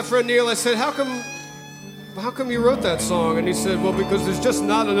asked my friend Neil, I said, how come you wrote that song? And he said, well, because there's just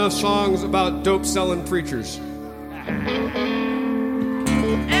not enough songs about dope-selling preachers.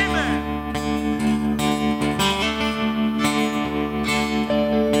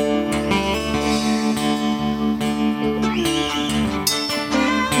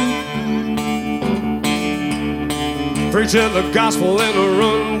 Preaching the gospel in a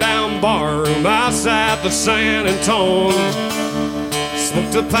rundown barroom outside the San Antone.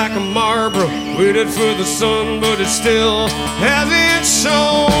 Smoked a pack of Marlboro, waited for the sun, but it still hasn't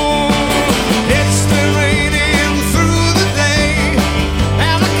shone. It's been raining through the day,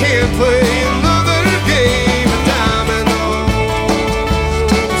 and I can't play another game of dominoes.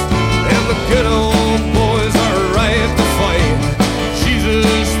 And the good old boys are right to fight.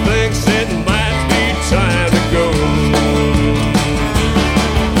 Jesus thinks it might be time to go.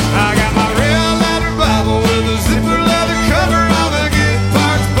 I got my red letter Bible with a zipper leather cover on the good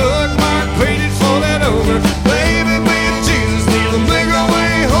parts bookmark, painted folded over. Baby, me and Jesus need to make our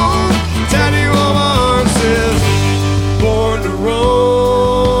way home. Daddy on my arm says, born to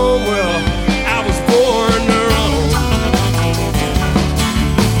roam. Well, I was born to roam.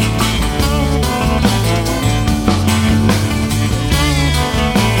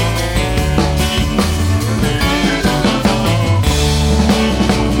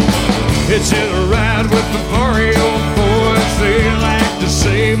 Hitching a ride with the barrio boys, they like to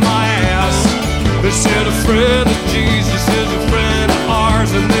save my ass. They said a friend of Jesus is a friend of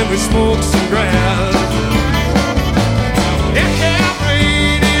ours, and then we smoke some grass. It kept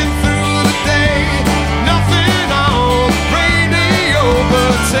raining through the day, nothing on the radio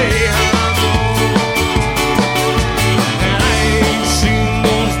but say hello. And I ain't seen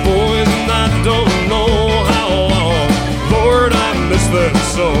those boys and I don't know how long. Lord, I miss them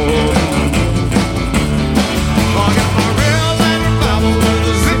so. I got my real letter Bible with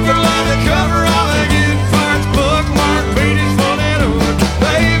a zipper leather cover on the good parts bookmark, pages folded over.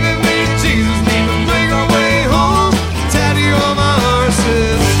 Baby, me and Jesus need to make our way home. Daddy on my arm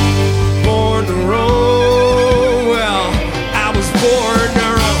says, born to roam. Well, I was born to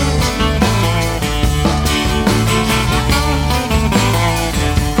roam.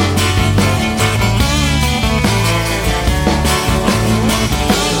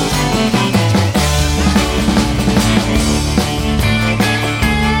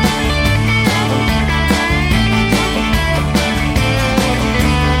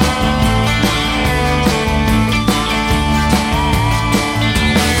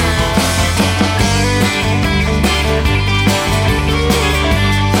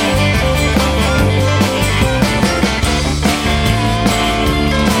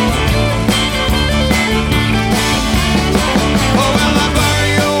 Oh, well, the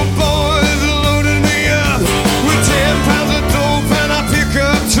barrio boys loaded me up with 10 pounds of dope and a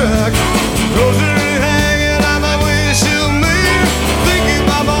pickup truck. Rosary hanging on my windshield mirror, thinking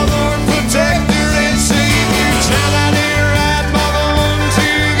about my Lord, protector, and Savior. Child, I didn't ride by the ones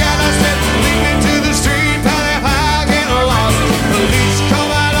who got us said, lead me to the street, pal, if I get lost. Police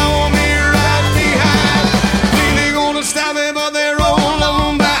come out on me right behind. Think they gonna stop me, but they roll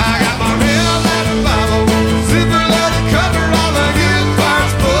on by. I got my real letter Bible, zipper leather cover on the good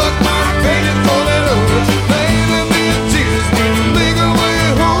parts bookmark, painted folded over. Baby, me and Jesus need to make our way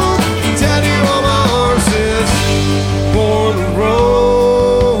home. Daddy on my arm says, born to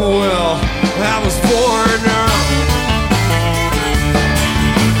roam. Well, I was born to roam.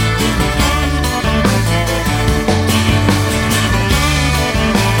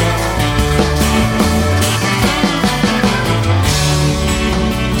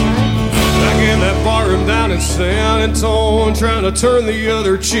 Back in that barroom down in San Antone, trying to turn the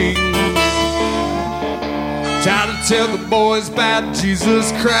other cheek. Tried to tell the boys about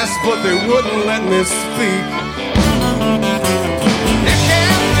Jesus Christ, but they wouldn't let me speak. It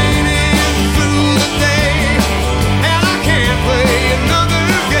kept raining through the day, and I can't play another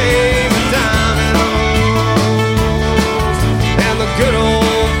game of dominoes.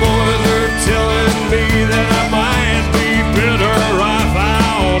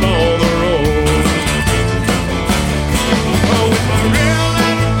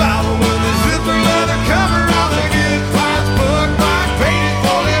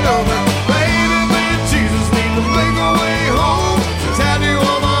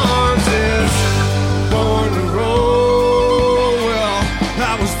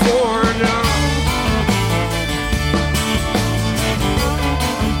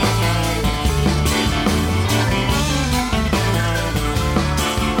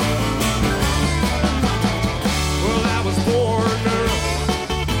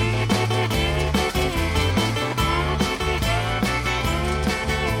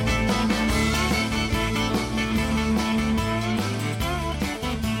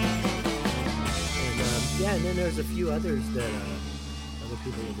 others that other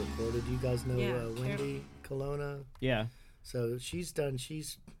people have recorded. You guys know Yeah, Wendy Colonna? Yeah. So she's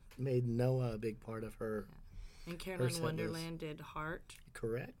made Noah a big part of her. And Her Carolyn set Wonderland did Heart.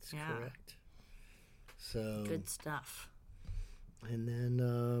 Correct. Yeah. Correct. So Good stuff. and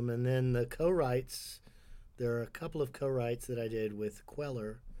then the co-writes. There are a couple of co-writes that I did with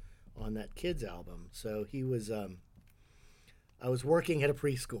Queller on that kids album. So he was. I was working at a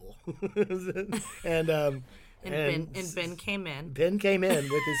preschool, and Ben came in. Ben came in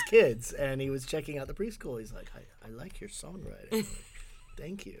with his kids, and he was checking out the preschool. He's like, I like your songwriting.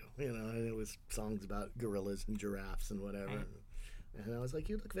 Thank you. And it was songs about gorillas and giraffes and whatever. Right. And I was like,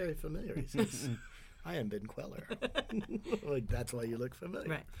 you look very familiar. He says, I am Ben Queller. Like, that's why you look familiar.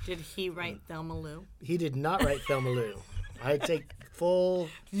 Right. Did he write Thelma Lou? He did not write Thelma Lou. I take full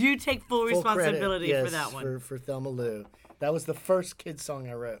You take full responsibility credit, for that one. For Thelma Lou. That was the first kids song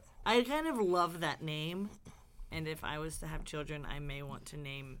I wrote. I kind of love that name, and if I was to have children, I may want to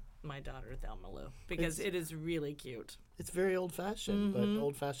name my daughter Thelma Lou because it is really cute. It's very old-fashioned, Mm-hmm. but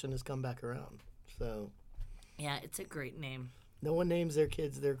old-fashioned has come back around. So Yeah, it's a great name. no one names their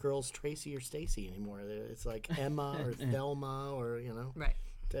girls Tracy or Stacy anymore. It's like Emma or Thelma or, Right.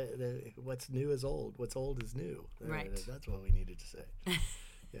 What's new is old. What's old is new. Right. That's what we needed to say.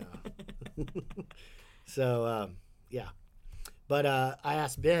 Yeah. So, yeah. But I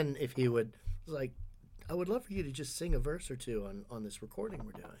asked Ben if he would, I was like, I would love for you to just sing a verse or two on this recording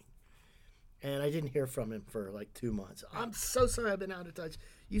we're doing. And I didn't hear from him for like 2 months. I'm so sorry I've been out of touch.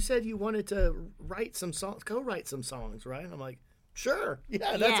 You said you wanted to write some songs, co-write some songs, right? I'm like, sure.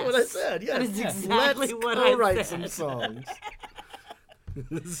 Yeah, that's what I Yes. said. Yeah, That is exactly let's what I co-write said. some songs.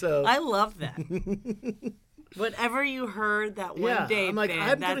 So I love that. Whatever you heard that one yeah, day, I'm like, Ben,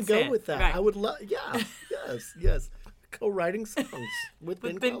 I'm gonna that's go it. with that. Right. I would love. Yeah, yes. Co-writing songs with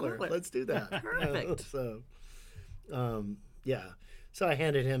Ben Ben Queller. Queller. Let's do that. Perfect. So, yeah. So I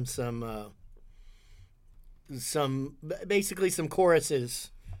handed him basically some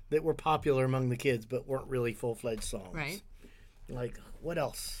choruses that were popular among the kids, but weren't really full-fledged songs. Right. Like, what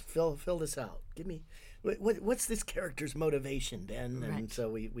else? Fill this out. Give me what's this character's motivation, Ben? And Right. so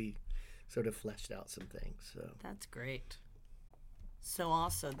we sort of fleshed out some things. So. That's great. So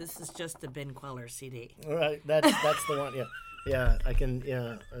also, this is just the Ben Queller CD. All right, that's the one. Yeah. I can.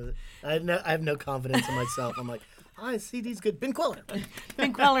 Yeah, I have no confidence in myself. I'm like, CD's good. Ben Queller.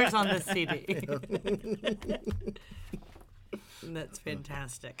 Ben Queller's on this CD. That's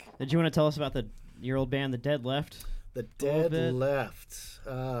fantastic. Did you want to tell us about your old band, The Dead Left? The little Dead bit. Left.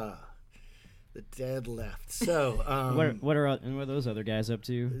 The Dead Left. So, What are those other guys up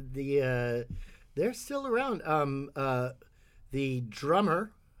to? they're still around. The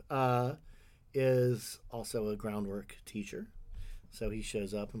drummer is also a groundwork teacher, so he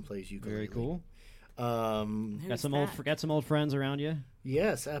shows up and plays ukulele. Very cool. Who's Got some that? old friends around you.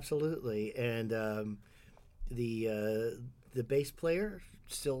 Yes, absolutely. And the bass player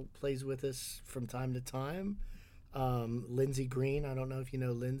still plays with us from time to time. Lindsey Green, I don't know if you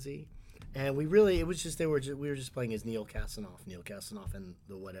know Lindsey. And we were just playing as Neil Kasanoff and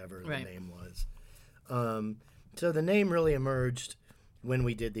the whatever Right. the name was. So the name really emerged when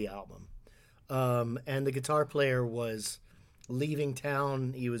we did the album. And the guitar player was leaving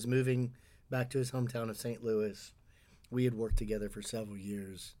town. He was moving back to his hometown of St. Louis. We had worked together for several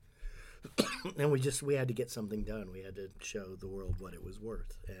years. And we had to get something done. We had to show the world what it was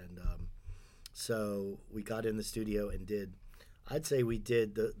worth. And so we got in the studio and I'd say we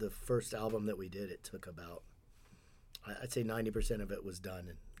did the first album that we did. It took about, I'd say 90% of it was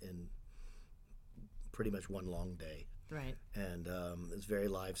done in pretty much one long day. Right. And it was very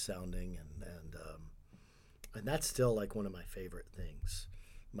live sounding, and that's still like one of my favorite things.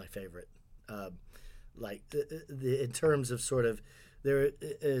 My favorite, like in terms of sort of there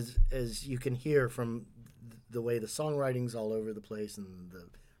is, as you can hear from the way the songwriting's all over the place and the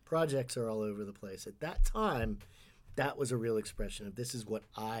projects are all over the place. At that time, that was a real expression of this is what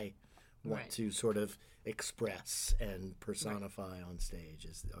I want Right. to sort of express and personify on stage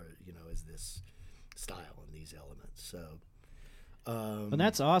is this style and these elements. So And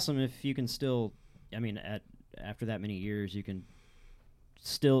that's awesome if you can still, after that many years, you can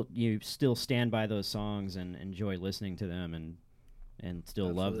still stand by those songs and enjoy listening to them and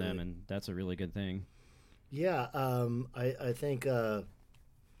still love them, Absolutely. and that's a really good thing. Yeah, I think,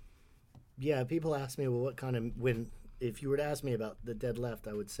 people ask me, well, what kind of, if you were to ask me about the Dead Left,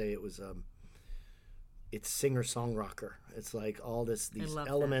 I would say it was, it's singer-songwriter. It's like all these love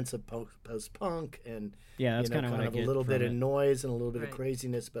elements of post-punk and, Yeah, that's kind of what I a get little from bit it. of noise and a little bit Right. of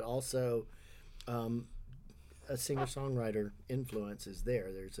craziness, but also a singer-songwriter influence is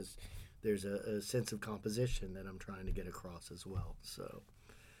there. There's there's a sense of composition that I'm trying to get across as well. So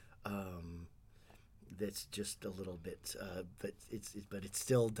that's just a little bit, but it's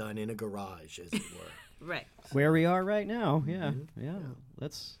still done in a garage, as it were. Right. Where we are right now, yeah.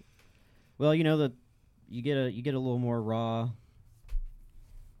 That's well, you know, you get a little more raw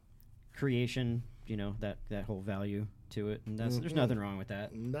creation, you know, that whole value to it, and there's nothing wrong with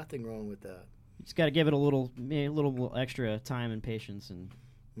that. Nothing wrong with that. You just got to give it a little extra time and patience, and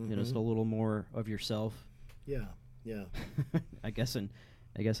you know, just a little more of yourself. Yeah. I guess in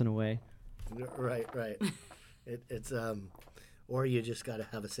a way. Right. It's or you just got to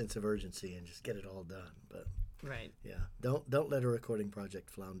have a sense of urgency and just get it all done. But Right. yeah, don't let a recording project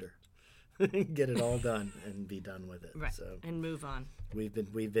flounder. Get it all done and be done with it. Right. So And move on. we've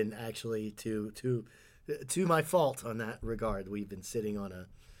been actually to my fault on that regard. We've been sitting on a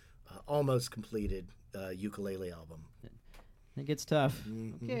almost completed ukulele album. It gets tough.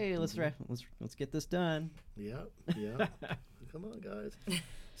 Okay, let's get this done. Yeah. Come on, guys.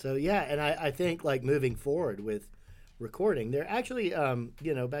 So yeah, and I think like moving forward with recording, they're actually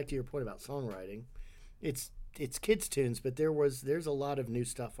you know, back to your point about songwriting, it's kids tunes, but there's a lot of new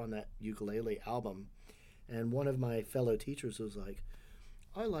stuff on that ukulele album, and one of my fellow teachers was like,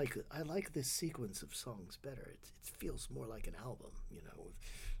 I like this sequence of songs better. It feels more like an album, you know,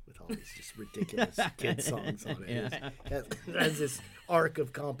 with all these just ridiculous kid songs on it. It has this arc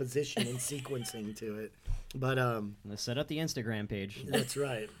of composition and sequencing to it. But Let's set up the Instagram page. that's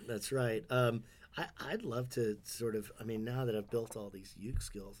right. I'd love to sort of, I mean, now that I've built all these uke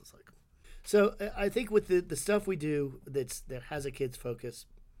skills, it's like, so I think with the stuff we do that has a kid's focus,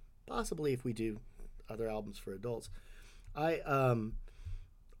 possibly if we do other albums for adults,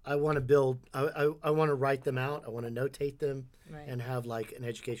 I want to build, I want to write them out, I want to notate them, Right. and have like an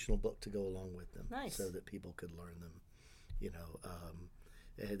educational book to go along with them. Nice. So that people could learn them, you know,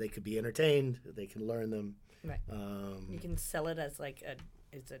 they could be entertained, they can learn them. Right. You can sell it as like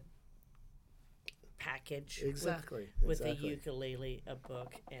it's a package. Exactly. With a ukulele, a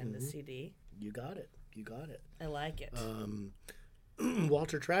book, and the CD. You got it. I like it.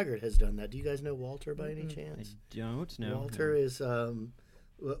 Walter Traggart has done that. Do you guys know Walter by any I chance? don't know. Walter is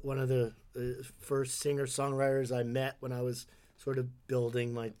one of the first singer-songwriters I met when I was sort of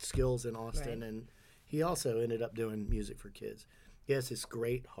building my skills in Austin, Right. and he also ended up doing music for kids. He has this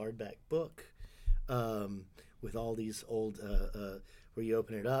great hardback book with all these old, where you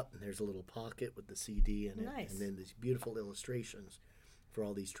open it up and there's a little pocket with the CD in it, Nice. and then these beautiful illustrations for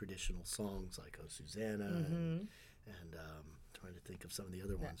all these traditional songs like "Oh Susanna" and trying to think of some of the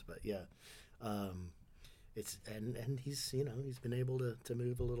other ones, but yeah. It's and he's, you know, he's been able to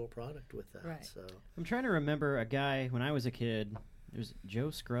move a little product with that. Right. So I'm trying to remember a guy when I was a kid. It was Joe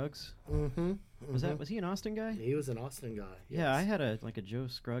Scruggs. Was he an Austin guy? he was an Austin guy. Yeah, yes. I had a Joe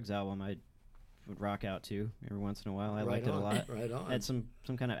Scruggs album I would rock out to every once in a while. I Right liked it a on, lot. right on. Had some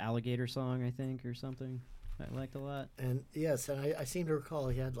kind of alligator song, I think, or something. I liked a lot. And yes, and I seem to recall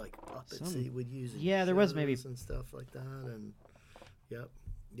he had like puppets he would use. In Yeah, there was maybe- shows and stuff like that. And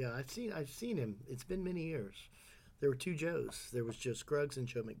yeah, I've seen him. It's been many years. There were two Joes. There was Joe Scruggs and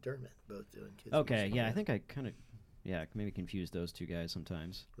Joe McDermott, both doing kids. Okay, music. yeah, I think I kind of, maybe confused those two guys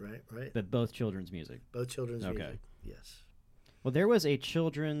sometimes. Right. But both children's music. Both children's Okay. music. Yes. Well, there was a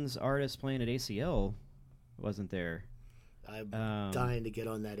children's artist playing at ACL, wasn't there? I'm dying to get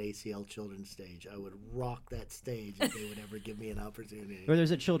on that ACL children's stage. I would rock that stage if they would ever give me an opportunity. Or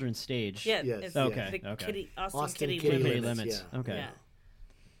there's a children's stage. yeah. yes, It's okay, the okay. Kitty, Austin Austin Kitty Kitty Kitty Limits. Limits. yeah. Okay. Yeah.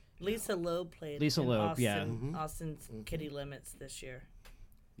 Lisa Loeb played Lisa in Loeb, Austin, yeah. Austin's Kitty Limits this year.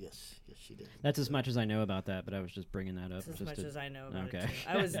 Yes, she did. That's as much as I know about that, but I was just bringing that up. That's as just much to- as I know about okay. it. Too.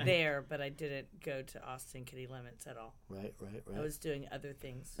 I was there, but I didn't go to Austin Kitty Limits at all. Right. I was doing other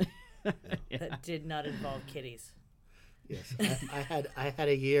things Yeah. that did not involve kitties. Yes, I had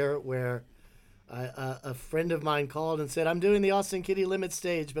a year where a friend of mine called and said, "I'm doing the Austin Kitty Limit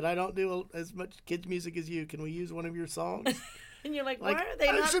stage, but I don't do as much kids music as you. Can we use one of your songs?" And you're like, Like, why are they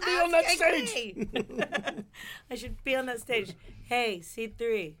I not should be on that asking stage. me? I should be on that stage. Hey,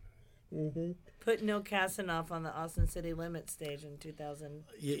 C3. Put Neil Kasanoff on the Austin City Limit stage in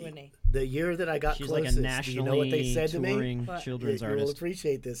 2020. The year that I got She's like closest, a do nationally you know what they said to me? touring What? children's You will artist.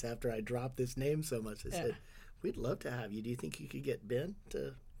 appreciate this after I dropped this name so much. They Yeah. said, "We'd love to have you. Do you think you could get Ben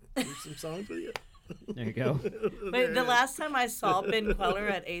to do some songs with you?" There you go. Wait, the last time I saw Ben Queller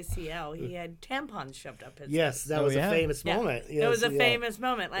at ACL, he had tampons shoved up his Yes, face. that Oh, was yeah? a famous Yeah. moment. It was Yes, a yeah. famous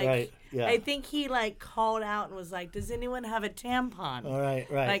moment. Like, Right, yeah. I think he like called out and was like, "Does anyone have a tampon?" All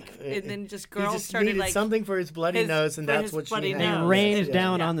right. Like, and then just girls he just started needed like something for his bloody his- nose, and for that's his what she bloody had. nose. And rained Yeah.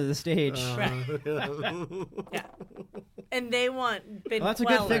 down Yeah. onto the stage. Right. Yeah. and they want Ben Well, that's a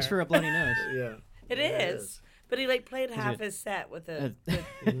Queller. good fix for a bloody nose. Yeah. It is. But he played half it- his set with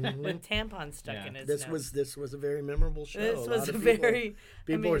with tampons stuck Yeah. in his This nose. was a very memorable show. This A was lot a of people, very.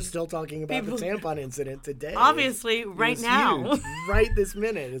 people I are mean, still talking about people- the tampon incident today. obviously It right was now. huge. Right this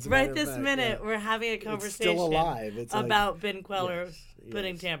minute. As a matter Right of this fact, minute, yeah. we're having a It's conversation still alive. It's like- about Ben Queller Yes,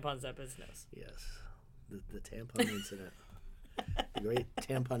 putting yes. tampons up his nose. Yes, the tampon incident. The great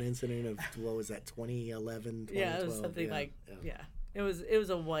tampon incident of what was that? 2011, 2012. Yeah, it was something like It was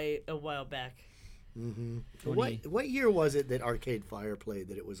a while back. What year was it that Arcade Fire played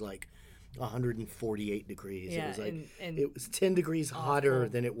that it was like 148 degrees? Yeah, it was like and it was 10 degrees hotter awful.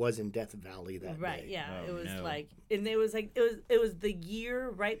 than it was in Death Valley that Right, day. yeah. Oh, it was no. like and it was the year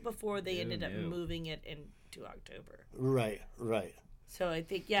right before they ended up no. moving it into October. Right. So I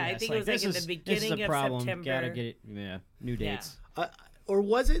think I it's think it was like this in is- the beginning this is a of problem. September. Gotta get it. Yeah, new Yeah. dates. Or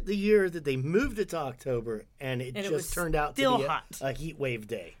was it the year that they moved it to October and it And it just was turned out to still be hot. a heat wave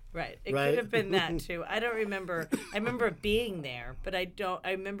day? Right. It Right? could have been that too. I don't remember. I remember it being there, but I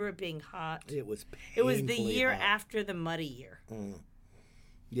remember it being hot. It was It was the painfully year hot. after the muddy year.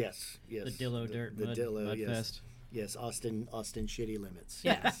 Yes. The Dillo Dirt the Mud, Dillo, Mud yes. Fest. Yes, Austin Shitty Limits.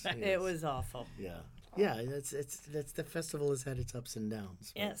 Yes, Yes. it was awful. Yeah. That's the festival has had its ups and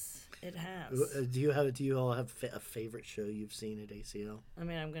downs. but- Yes, it has. Do you all have a favorite show you've seen at ACL? I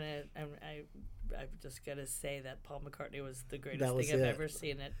mean, I'm just gonna say that Paul McCartney was the greatest That was thing I've it. ever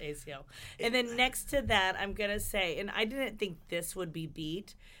seen at ACL. And then next to that, I'm gonna say, and I didn't think this would be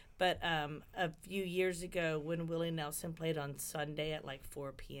beat, but a few years ago when Willie Nelson played on Sunday at like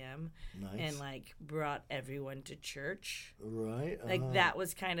 4 p.m. Nice. and like brought everyone to church, Right. like that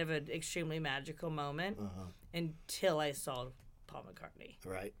was kind of an extremely magical moment until I saw Paul McCartney.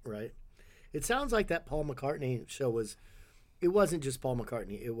 Right. It sounds like that Paul McCartney show it wasn't just Paul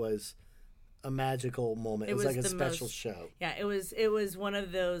McCartney. It was a magical moment. It was like a the special most- show. Yeah, it was one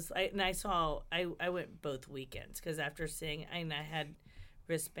of those. I went both weekends because after seeing, I had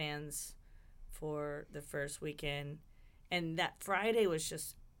wristbands for the first weekend, and that Friday was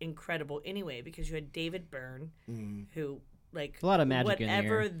just incredible anyway because you had David Byrne, who like A lot of magic in the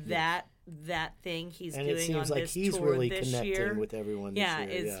whatever air. that thing he's And doing it seems on like this he's tour really this connecting year. with everyone Yeah,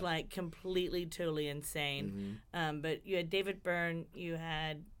 this year. it's like completely, totally insane. But you had David Byrne, you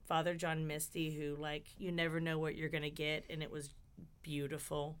had Father John Misty, who like you never know what you're gonna get, and it was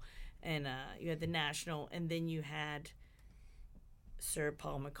beautiful. And you had the National, and then you had Sir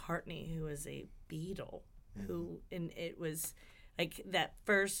Paul McCartney, who was a Beatle, and it was like that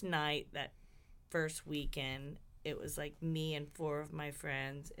first night, that first weekend. It was like me and 4 of my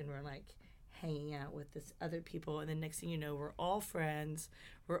friends, and we're like hanging out with this other people, and the next thing you know, we're all friends,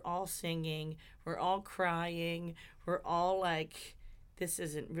 we're all singing, we're all crying, we're all like, this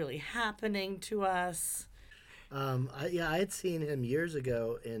isn't really happening to us. I had seen him years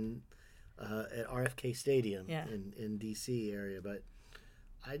ago at RFK Stadium Yeah. in DC area, but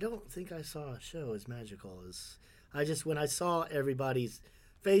I don't think I saw a show as magical as when I saw everybody's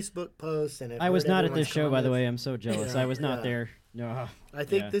Facebook posts and I was not at this everyone's show, by the comments. way. I'm so jealous. Yeah, I was not yeah. there. No. I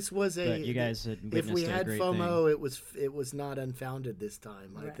think Yeah. this was But you guys had if we witnessed a had great FOMO, it was not unfounded this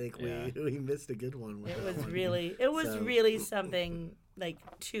time. I Right. think Yeah. we missed a good one. With It that was one. really So- really something, like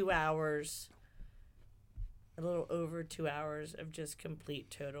 2 hours, a little over 2 hours of just complete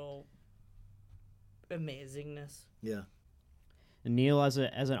total amazingness. Yeah. And Neil, as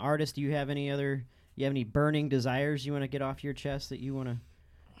an artist, do you have any burning desires you want to get off your chest that you want to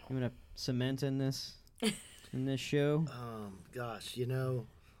cement in this show? Gosh,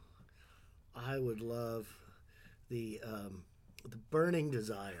 I would love the burning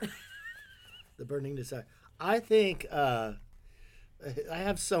desire. The burning desire. I think I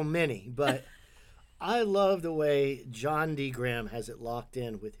have so many, but I love the way John D. Graham has it locked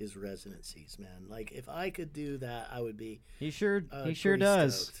in with his residencies, man. Like if I could do that, I would be. He sure pretty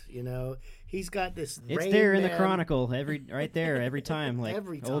does. stoked, he's got this. It's Rain there in the Man- Chronicle every time, like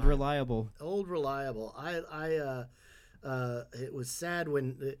Every old time. reliable. Old reliable. It was sad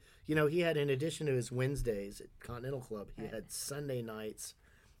when he had, in addition to his Wednesdays at Continental Club, he had Sunday nights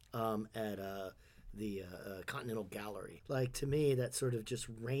at the Continental Gallery. Like to me, that's sort of just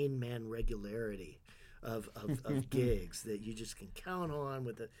Rain Man regularity of gigs that you just can count on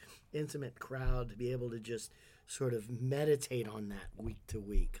with an intimate crowd to be able to just sort of meditate on that week to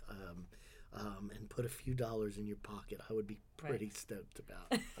week. And put a few dollars in your pocket, I would be pretty stoked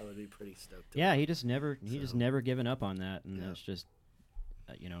about. I would be pretty stoked. Yeah, he just never given up on that, and it's just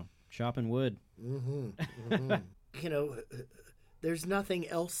chopping wood. There's nothing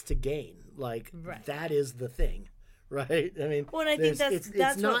else to gain. Like Right. that is the thing, right? I mean, Well, and I think there's- that's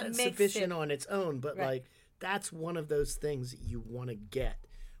it's not what makes sufficient it- on its own, but Right. like that's one of those things that you want to get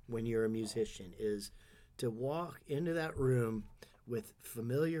when you're a musician, is to walk into that room with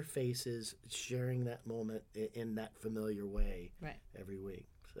familiar faces, sharing that moment in that familiar way Right. every week.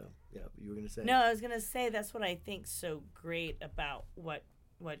 So, yeah, you were going to say. No, I was gonna say that's what I think's so great about what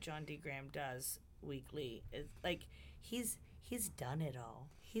John D. Graham does weekly. Is like he's done it all.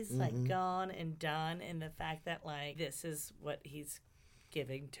 He's like gone and done, and the fact that like this is what he's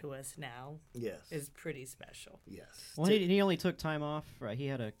giving to us now Yes. is pretty special. Yes. Well, he only took time off. Right? He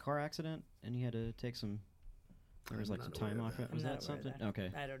had a car accident, and he had to take some. There was I'm like some not time aware off. of that. Was I'm that not aware of something? that.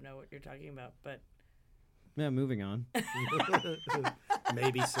 Okay. I don't know what you're talking about, but Yeah. Moving on.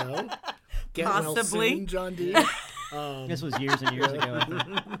 Maybe so. Get Possibly. well soon, John D. This was years and years ago. I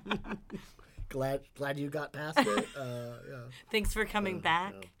think. Glad you got past it. Yeah. thanks for coming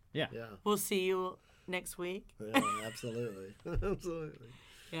back. Yeah. Yeah. We'll see you next week. Yeah, absolutely. Absolutely.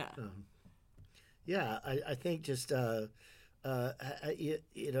 Yeah. Yeah, I think just you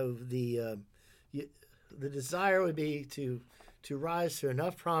know, the desire would be to rise to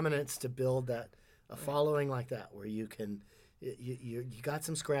enough prominence to build that a following like that, where you can you got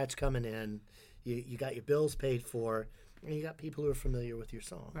some scratch coming in, you got your bills paid for, and you got people who are familiar with your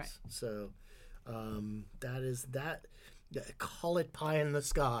songs. Right. So that is that. Call it pie in the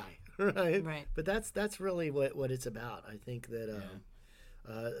sky, right? Right. But that's really what it's about. I think that.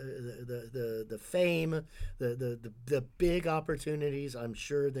 The fame, the big opportunities, I'm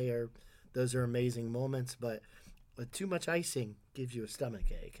sure those are amazing moments, but too much icing gives you a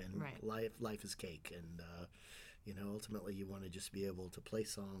stomach ache, and Right. life is cake, and you know, ultimately you want to just be able to play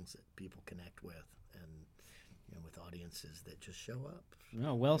songs that people connect with, and you know, with audiences that just show up.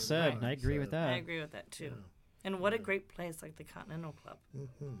 Oh, well said. Right. I agree with So- that. I agree with that too. And what a great place like the Continental Club.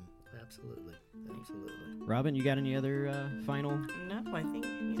 Absolutely, absolutely. Robin, you got any other final No, I think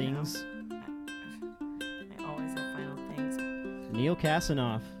you things? know, I always have final things. Neil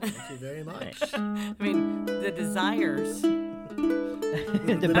Kasanoff. Thank you very much. I mean, the desires. the I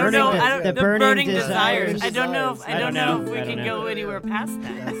don't know. the The burning burning desires. desires. I don't know. If, I I don't know if know. we I can don't go know. anywhere past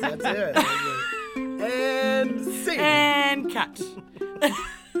that. That's it. And sing. And cut.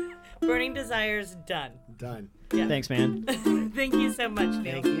 Burning desires done. Done. Yeah. Thanks, man. Thank you so much,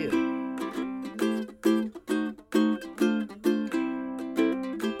 Neil. Thank you.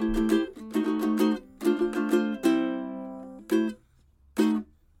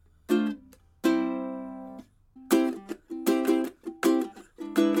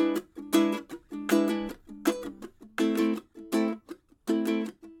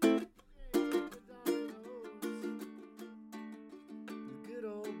 Good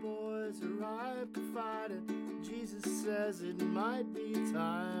old boys arrived to fight it. Jesus says it might be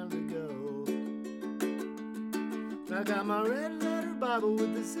time to go. I got my red letter Bible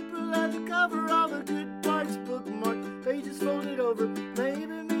with the zipper leather cover, all the good parts bookmarked, pages folded over. Maybe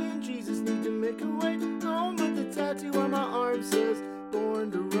me and Jesus need to make a way home, but the tattoo on my arm says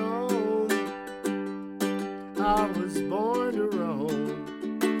born to roam. I was born to roam.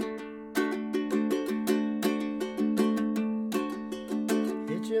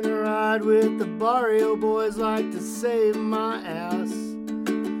 Hitching a ride with the Barrio Boys like to save my ass.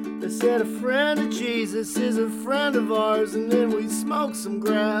 They said a friend of Jesus is a friend of ours, and then we smoked some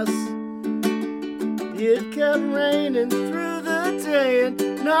grass. It kept raining through the day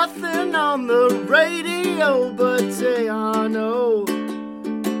and nothing on the radio but Tejano.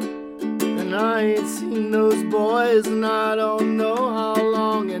 And I ain't seen those boys and I don't know how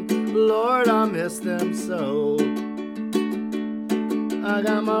long, and Lord, I miss them so. I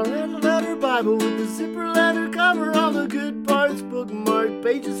got my red letter Bible with the zipper leather cover, all the good parts bookmarked,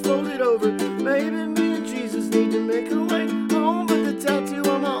 pages folded over. Maybe me and Jesus need to make a way home, but the tattoo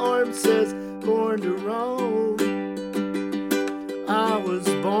on my arm says born to roam. I was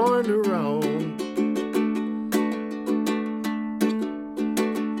born to roam.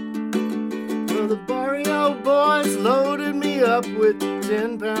 Well, the Barrio Boys loaded me up with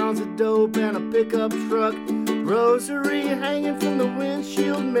 10 pounds of dope and a pickup truck. Rosary hanging from the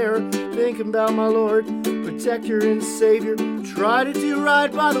windshield mirror, thinking about my Lord, protector and Savior. Try to do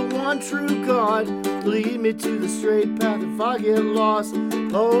right by the one true God, lead me to the straight path if I get lost.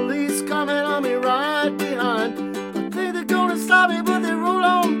 Police coming on me right behind, I think they're gonna stop me, but they roll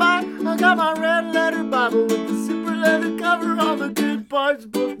on by. I got my red letter Bible with the zipper leather cover, all the good parts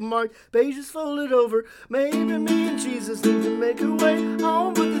bookmarked, pages folded over. Maybe me and Jesus need to make a way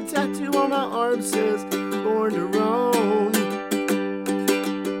home, but the tattoo on my arm says born to roam.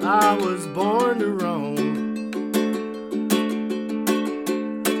 I was born to roam.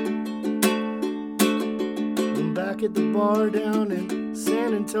 I'm back at the bar down in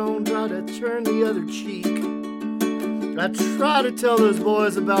San Antone tried to turn the other cheek. I tried to tell those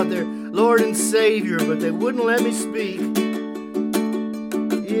boys about their Lord and Savior, but they wouldn't let me speak.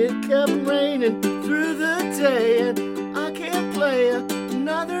 It kept raining through the day, and I can't play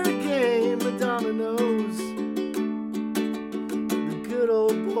another game of dominoes. The good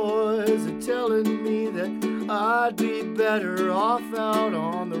old boys are telling me that I'd be better off out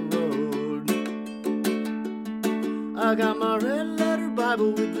on the road. I got my red letter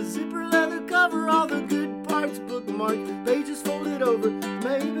Bible with the zipper leather cover, all the good parts bookmarked, pages folded over.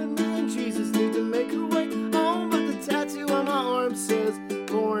 Maybe me and Jesus need to make our way home, but the tattoo on my arm says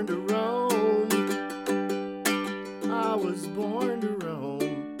born to roam. I was born to roam.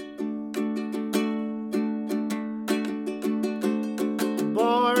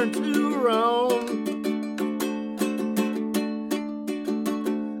 Born to roam.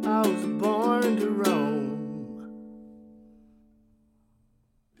 I was born to roam.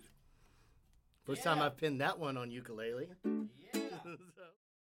 First time I've pinned that one on ukulele. Yeah.